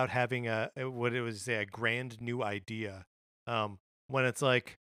without having what it was a grand new idea. When it's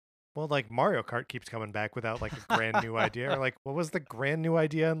like, well, like Mario Kart keeps coming back without like a grand new idea, or like what was the grand new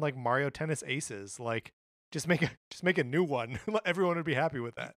idea in like Mario Tennis Aces? Like just make a new one. Everyone would be happy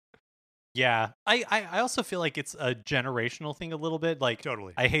with that. Yeah, I also feel like it's a generational thing a little bit. Like,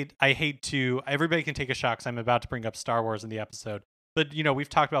 Totally. I hate to. Everybody can take a shot because I'm about to bring up Star Wars in the episode. But we've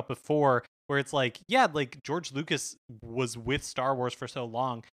talked about before where it's like, yeah, like George Lucas was with Star Wars for so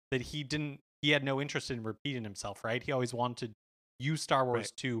long that he had no interest in repeating himself, right? He always wanted to use Star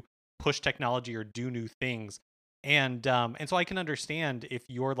Wars to push technology or do new things. And so I can understand if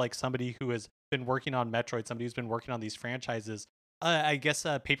you're like somebody who has been working on Metroid, somebody who's been working on these franchises. I guess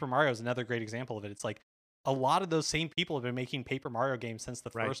Paper Mario is another great example of it. It's like a lot of those same people have been making Paper Mario games since the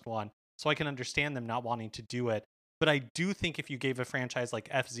first one, so I can understand them not wanting to do it. But I do think if you gave a franchise like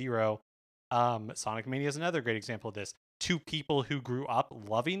F-Zero, Sonic Mania is another great example of this, to people who grew up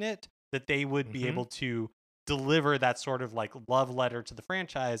loving it, that they would be able to deliver that sort of like love letter to the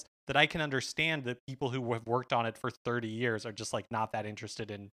franchise, that I can understand that people who have worked on it for 30 years are just like not that interested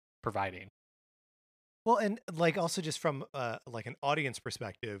in providing. Well, and like also just from like an audience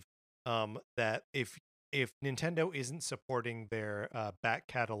perspective, that if Nintendo isn't supporting their back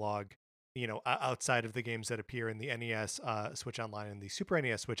catalog, outside of the games that appear in the NES Switch Online and the Super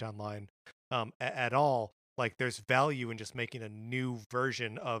NES Switch Online, at all, like there's value in just making a new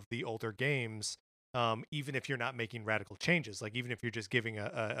version of the older games, even if you're not making radical changes. Like even if you're just giving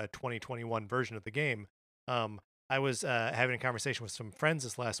a 2021 version of the game. I was having a conversation with some friends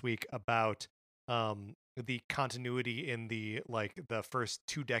this last week about the continuity in the first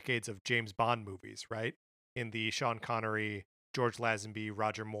 2 decades of James Bond movies, right? In the Sean Connery, George Lazenby,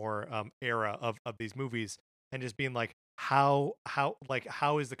 Roger Moore era of these movies, and just being like, how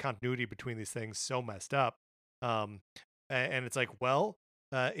is the continuity between these things so messed up? And it's like, well,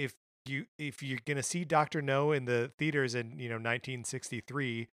 if you're gonna see Doctor No in the theaters in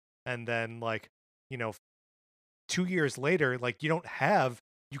 1963, and then like you know 2 years later, like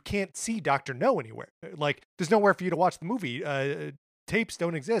you can't see Dr. No anywhere. Like there's nowhere for you to watch the movie. Tapes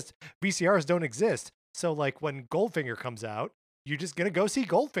don't exist. VCRs don't exist. So like when Goldfinger comes out, you're just gonna go see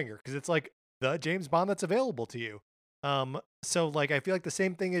Goldfinger because it's like the James Bond that's available to you. So like I feel like the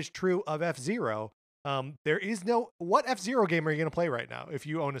same thing is true of F-Zero. There is what F-Zero game are you gonna play right now if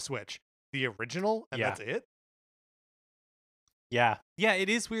you own a Switch? The original, and that's it? Yeah. Yeah, it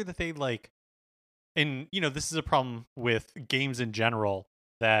is weird that they like, and this is a problem with games in general,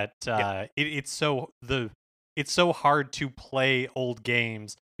 that it's so hard to play old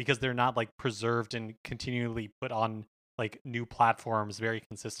games because they're not like preserved and continually put on like new platforms very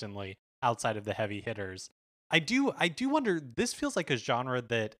consistently outside of the heavy hitters. I do wonder, this feels like a genre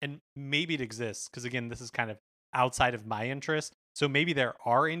that, and maybe it exists because again, this is kind of outside of my interest. So maybe there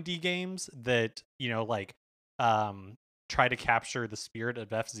are indie games that, like try to capture the spirit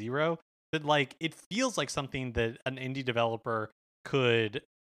of F-Zero, but like it feels like something that an indie developer could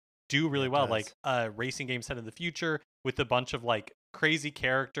do really well, like a racing game set in the future with a bunch of like crazy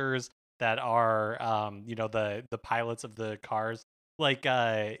characters that are the pilots of the cars. Like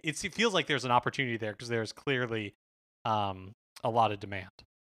it feels like there's an opportunity there because there's clearly a lot of demand.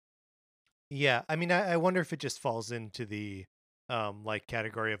 Yeah, I mean, I wonder if it just falls into the like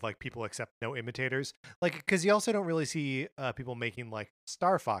category of like people accept no imitators, like because you also don't really see people making like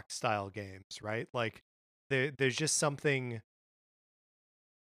Star Fox style games, right? Like there's just something.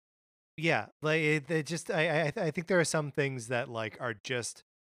 Yeah, like it just I think there are some things that like are just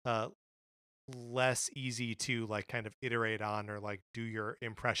uh less easy to like kind of iterate on or like do your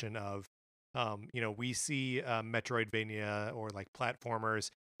impression of. We see Metroidvania or like platformers,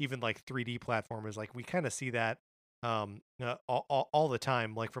 even like 3D platformers, like we kind of see that all the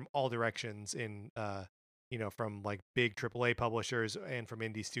time, like from all directions in from like big AAA publishers and from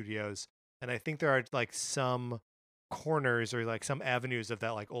indie studios. And I think there are like some corners or like some avenues of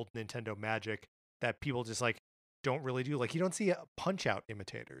that like old Nintendo magic that people just like don't really do. Like you don't see Punch Out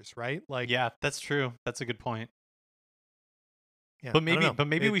imitators, right? Like yeah, that's true. That's a good point. Yeah, but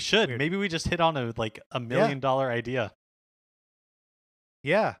maybe we should. Weird. Maybe we just hit on a $1 million idea.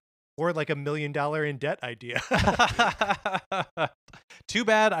 Yeah. or like $1 million in debt idea. Too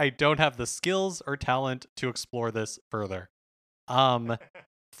bad I don't have the skills or talent to explore this further.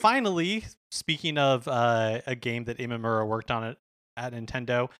 Finally, speaking of a game that Imamura worked on at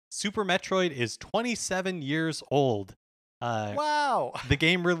Nintendo, Super Metroid is 27 years old. Wow. The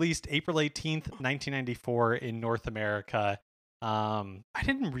game released April 18th, 1994 in North America. I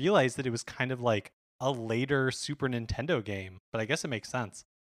didn't realize that it was kind of like a later Super Nintendo game, but I guess it makes sense.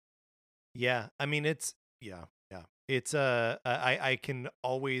 Yeah, I mean, it's I can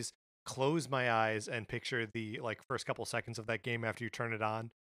always close my eyes and picture the like first couple seconds of that game after you turn it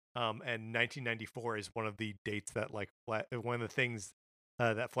on. And 1994 is one of the dates that like one of the things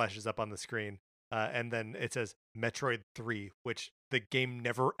that flashes up on the screen. And then it says Metroid 3, which the game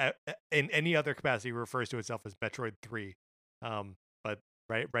never in any other capacity refers to itself as Metroid 3. But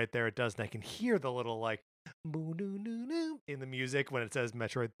right there it does, and I can hear the little like in the music when it says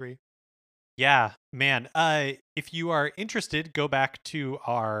Metroid 3. Yeah, man. If you are interested, go back to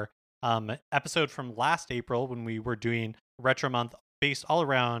our episode from last April when we were doing Retro Month based all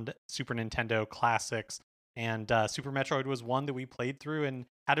around Super Nintendo classics. And Super Metroid was one that we played through and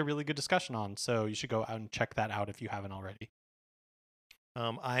had a really good discussion on. So you should go out and check that out if you haven't already.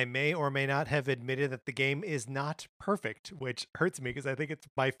 I may or may not have admitted that the game is not perfect, which hurts me because I think it's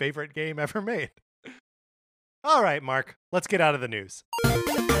my favorite game ever made. All right, Mark, let's get out of the news.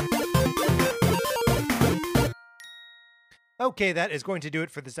 Okay, that is going to do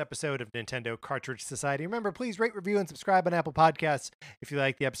it for this episode of Nintendo Cartridge Society. Remember, please rate, review, and subscribe on Apple Podcasts. If you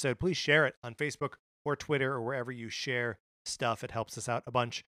like the episode, please share it on Facebook or Twitter or wherever you share stuff. It helps us out a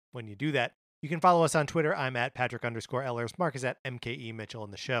bunch when you do that. You can follow us on Twitter. I'm at Patrick_Ellers. Mark is at MKE Mitchell,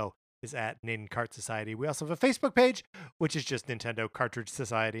 and the show is at Nintendo Cart Society. We also have a Facebook page, which is just Nintendo Cartridge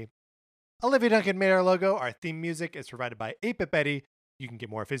Society. Olivia Duncan made our logo. Our theme music is provided by 8-Bit Betty. You can get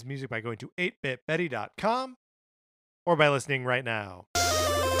more of his music by going to 8bitbetty.com or by listening right now.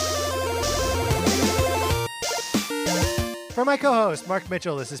 For my co-host, Mark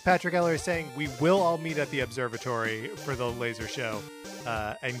Mitchell, this is Patrick Ellers saying we will all meet at the observatory for the laser show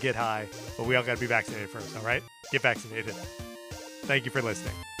and get high, but we all got to be vaccinated first, all right? Get vaccinated. Thank you for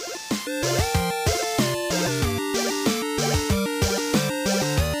listening.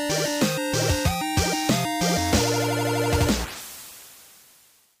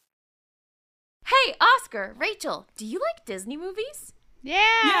 Hey, Oscar, Rachel, do you like Disney movies?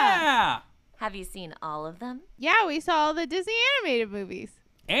 Yeah! Have you seen all of them? Yeah, we saw all the Disney animated movies.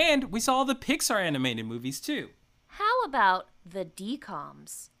 And we saw all the Pixar animated movies, too. How about the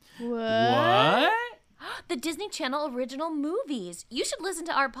DComs? What? The Disney Channel original movies. You should listen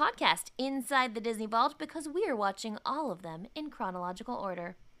to our podcast, Inside the Disney Vault, because we are watching all of them in chronological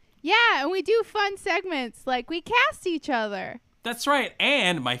order. Yeah, and we do fun segments, like we cast each other. That's right,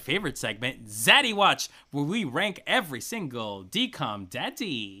 and my favorite segment, Zaddy Watch, where we rank every single DCOM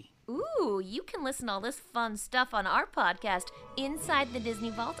daddy. Ooh, you can listen to all this fun stuff on our podcast, Inside the Disney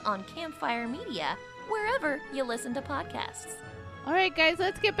Vault on Campfire Media, wherever you listen to podcasts. All right, guys,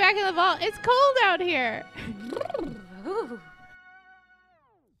 let's get back in the vault. It's cold out here.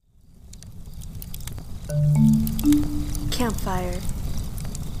 Campfire.